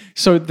 There's.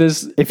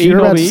 If you're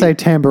about to say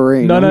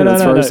tambourine, no.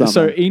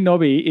 So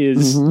Inobi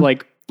is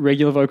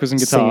regular vocals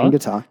and guitar. Singing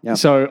guitar. Yeah.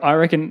 So I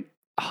reckon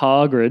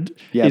Hagrid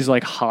is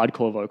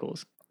hardcore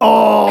vocals.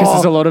 Oh, because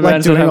there's a lot of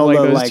bands that have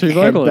those two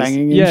vocalists.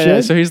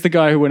 Yeah. So he's the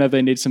guy who, whenever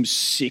they need some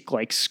sick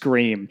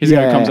scream, his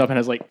guy comes up and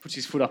has puts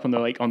his foot up on the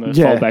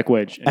foldback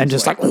wedge and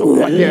just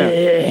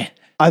yeah.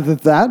 Either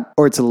that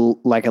or it's a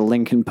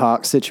Linkin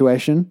Park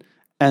situation.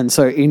 And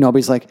so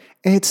Inobi's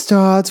it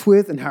starts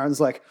with, and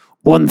Haron's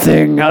one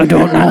thing I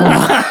don't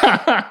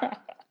know.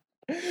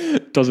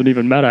 Doesn't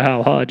even matter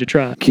how hard you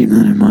try. Keep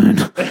that in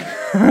mind.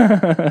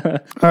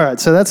 All right,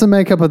 so that's the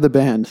makeup of the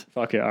band.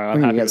 Fuck it. All right,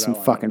 I'm going to get some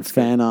fucking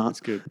fan art.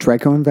 That's good.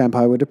 Draco and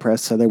Vampire were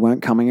depressed, so they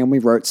weren't coming, and we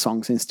wrote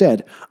songs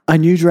instead. I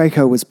knew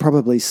Draco was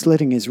probably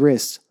slitting his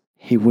wrists.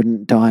 He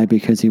wouldn't die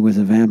because he was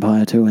a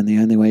vampire too, and the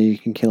only way you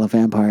can kill a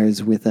vampire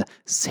is with a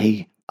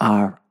CROSS.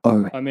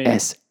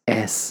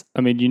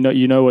 I mean,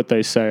 you know what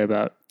they say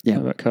about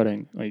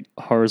cutting,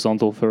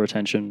 horizontal for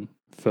retention,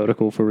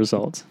 vertical for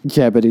results.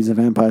 Yeah, but he's a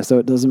vampire, so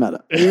it doesn't matter.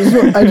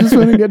 I just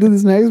want to get to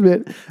this next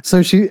bit.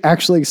 So she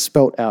actually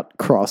spelt out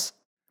cross.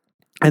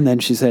 And then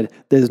she said,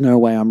 there's no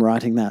way I'm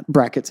writing that.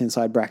 Brackets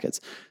inside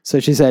brackets. So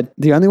she said,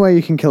 the only way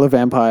you can kill a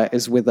vampire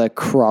is with a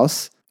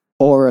cross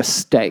or a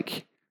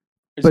stake.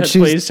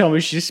 Please tell me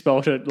she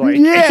spelled it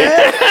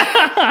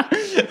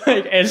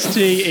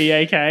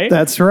STEAK.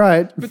 That's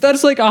right. But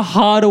that's a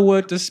harder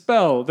word to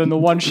spell than the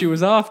one she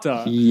was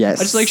after.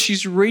 Yes. It's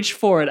she's reached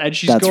for it and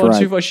she's gone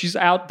too far. She's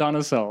outdone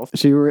herself.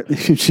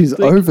 She's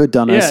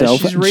overdone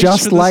herself,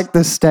 just like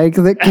the steak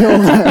that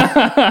killed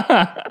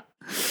her.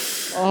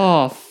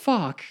 Oh,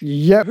 fuck.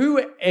 Yep.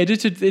 Who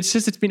edited? It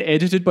says it's been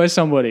edited by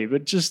somebody,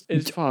 but just, I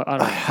don't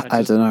know.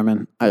 I don't know,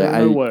 man.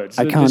 No words.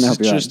 I can't help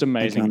you out. It's just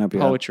amazing.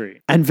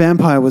 Poetry. And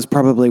Vampire was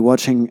probably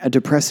watching a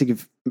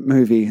depressive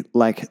movie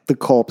like The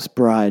Corpse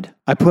Bride.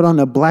 I put on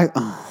a black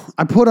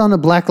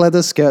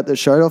leather skirt that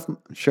showed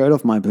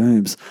off my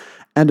boobs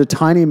and a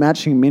tiny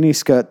matching mini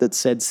skirt that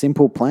said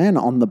Simple Plan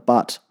on the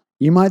butt.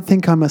 You might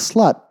think I'm a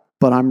slut,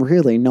 but I'm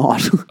really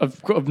not.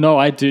 No,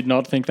 I did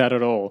not think that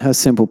at all. Her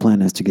simple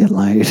plan is to get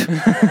laid.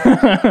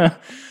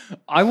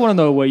 I want to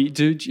know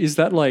is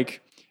that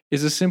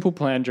Is a simple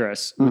plan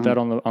dress with that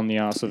on the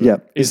ass of it?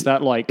 Yep. Is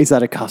that like? Is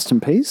that a custom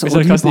piece? Is Or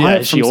that do you custom? buy Yeah,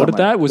 it she from ordered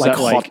somewhere? that. Was that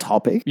Hot like?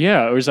 Topic?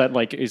 Yeah, or is that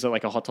like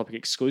a Hot Topic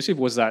exclusive?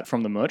 Was that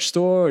from the merch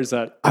store? Or is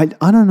that? I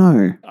don't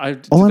know.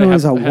 All I know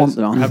is I want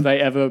them. Have they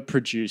ever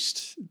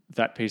produced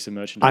that piece of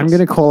merchandise? I'm going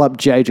to call up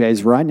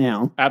JJ's right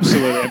now.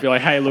 Absolutely. I'd be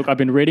like, hey, look, I've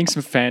been reading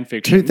some fan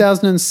fiction.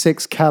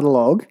 2006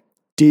 catalog.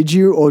 Did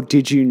you or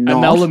did you not?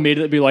 And they'll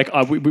immediately be like,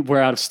 we're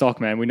out of stock,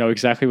 man. We know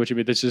exactly what you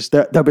mean. There's just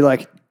They'll be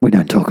like, we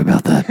don't talk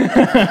about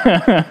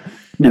that.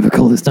 Never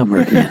call this number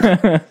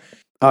again.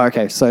 Oh,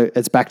 okay. So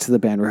it's back to the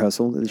band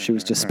rehearsal. She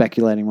was just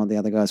speculating what the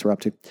other guys were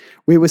up to.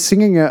 We were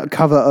singing a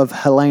cover of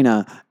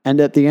Helena,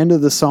 and at the end of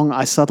the song,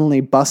 I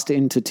suddenly bust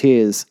into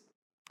tears.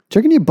 Do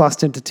you reckon you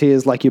bust into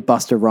tears like you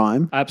bust a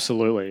rhyme?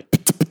 absolutely.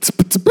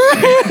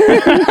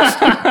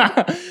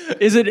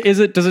 Does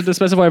it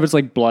specify if it's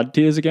like blood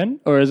tears again?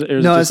 Or is it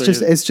No, it's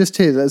just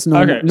tears. It's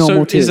normal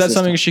so tears. is that system.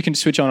 something she can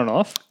switch on and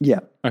off? Yeah.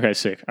 Okay,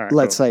 sick. All right.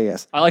 Let's cool. say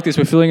yes. I like this.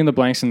 We're filling in the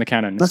blanks in the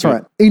canon. That's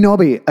right.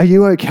 Enobi, are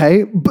you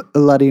okay?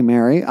 Bloody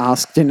Mary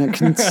asked in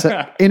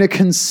a in a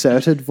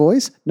concerted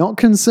voice. Not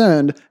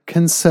concerned,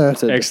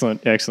 concerted.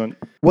 Excellent.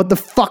 What the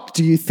fuck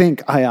do you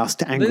think? I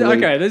asked angrily.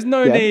 Okay, there's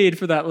no Yeah. need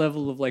for that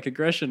level of like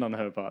aggression on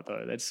her part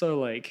though. That's so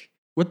like,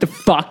 what the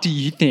fuck do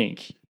you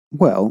think?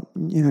 Well,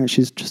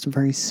 she's just a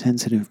very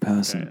sensitive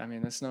person. I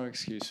mean, that's no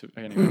excuse.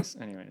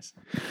 Anyways.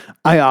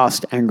 I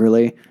asked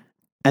angrily.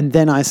 And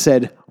then I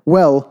said,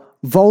 well,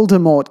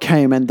 Voldemort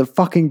came and the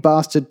fucking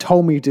bastard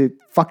told me to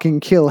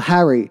fucking kill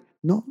Harry.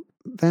 Not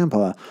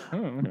vampire. Oh,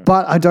 okay.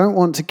 But I don't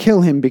want to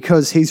kill him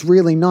because he's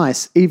really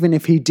nice, even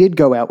if he did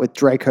go out with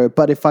Draco.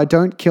 But if I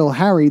don't kill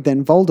Harry,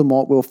 then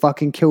Voldemort will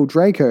fucking kill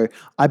Draco.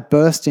 I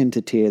burst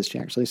into tears. She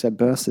actually said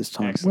burst this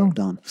time. Excellent.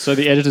 Well done. So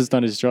the editor's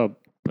done his job,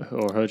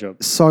 or her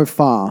job. So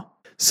far.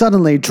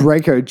 Suddenly,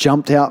 Draco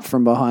jumped out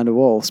from behind a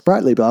wall.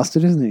 Sprightly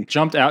bastard, isn't he?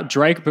 Jumped out,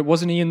 Drake, but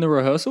wasn't he in the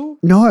rehearsal?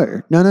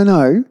 No.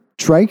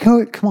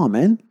 Draco, come on,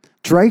 man.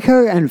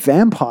 Draco and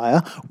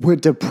Vampire were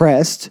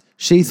depressed.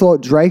 She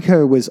thought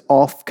Draco was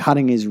off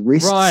cutting his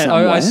wrist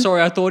somewhere.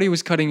 I thought he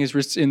was cutting his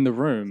wrists in the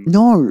room.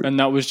 No. And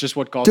that was just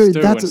what gods Dude,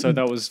 do, that's- and so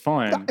that was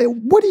fine.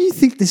 What do you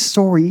think this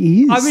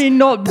story is? I mean,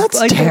 That's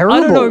like, terrible. I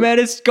don't know, man.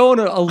 It's gone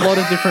a lot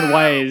of different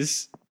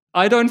ways.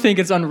 I don't think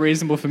it's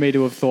unreasonable for me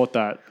to have thought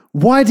that.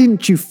 Why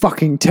didn't you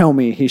fucking tell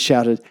me? He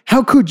shouted.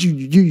 How could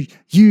you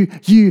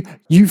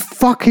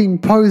fucking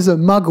poser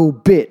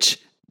muggle bitch?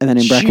 And then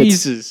in brackets,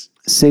 Jesus.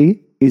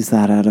 see, is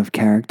that out of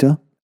character?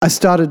 I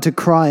started to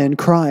cry and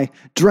cry.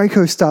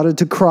 Draco started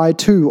to cry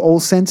too, all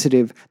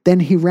sensitive. Then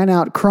he ran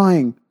out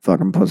crying.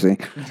 Fucking pussy.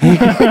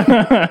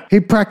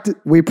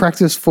 We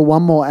practiced for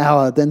 1 more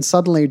hour. Then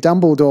suddenly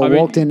Dumbledore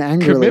walked in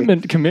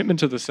angrily. Commitment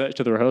to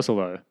the rehearsal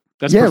though.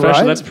 That's Yeah,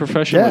 professional. right? That's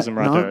professionalism Yeah,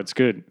 right no. there. It's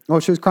good. Well,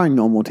 she was crying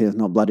normal tears,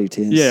 not bloody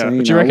tears. Yeah, so,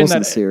 but do you it reckon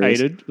wasn't that serious.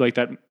 aided? Like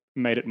that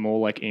made it more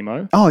like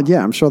emo? Oh,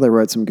 yeah, I'm sure they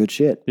wrote some good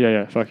shit.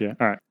 Yeah. Fuck yeah.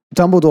 All right.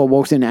 Dumbledore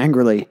walked in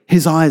angrily.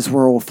 His eyes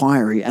were all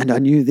fiery, and I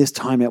knew this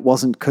time it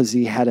wasn't because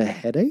he had a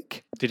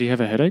headache. Did he have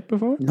a headache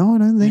before? No, I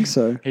don't think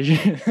so. He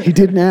He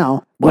did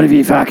now. What have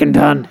you fucking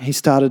done? He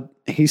started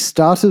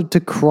to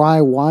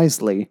cry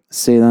wisely.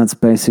 See, that's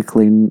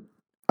basically...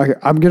 Okay,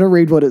 I'm going to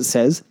read what it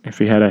says. If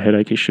he had a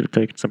headache, he should have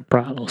taken some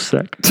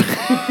Prilosec.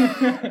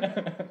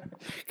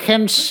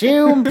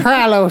 Consume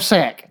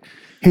Prilosec.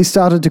 He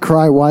started to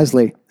cry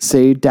wisely.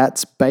 See,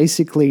 that's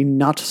basically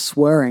nut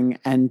swearing,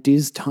 and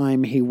this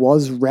time he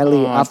was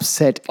really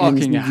upset, and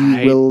fucking you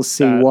hate will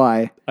see that.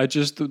 why. I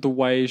just the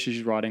way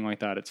she's writing like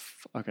that.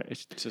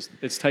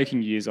 It's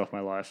taking years off my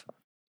life.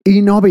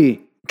 Enobi,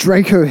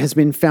 Draco has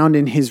been found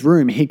in his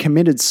room. He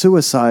committed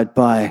suicide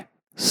by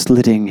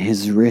slitting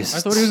his wrists. I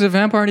thought he was a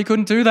vampire and he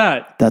couldn't do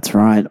that. That's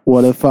right.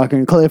 What a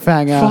fucking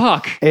cliffhanger.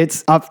 Fuck.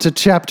 It's up to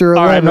chapter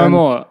 11. All right, no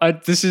more.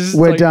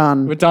 We're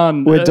done. We're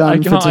done. We're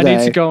done for I need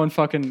today. to go and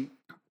fucking.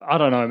 I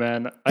don't know,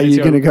 man. Are you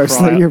going to go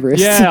slit your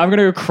wrists? Yeah, I'm going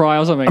to go cry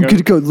or something. I'm going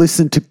to go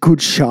listen to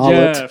Good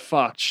Charlotte. Yeah,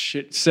 fuck.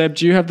 Shit. Seb,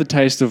 do you have the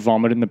taste of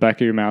vomit in the back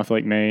of your mouth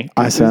like me?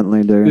 I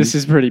certainly do. This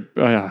is pretty.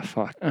 Oh, yeah,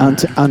 fuck.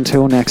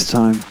 Until next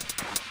time,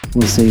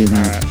 we'll see you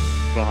then.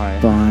 Bye.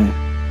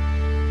 Bye.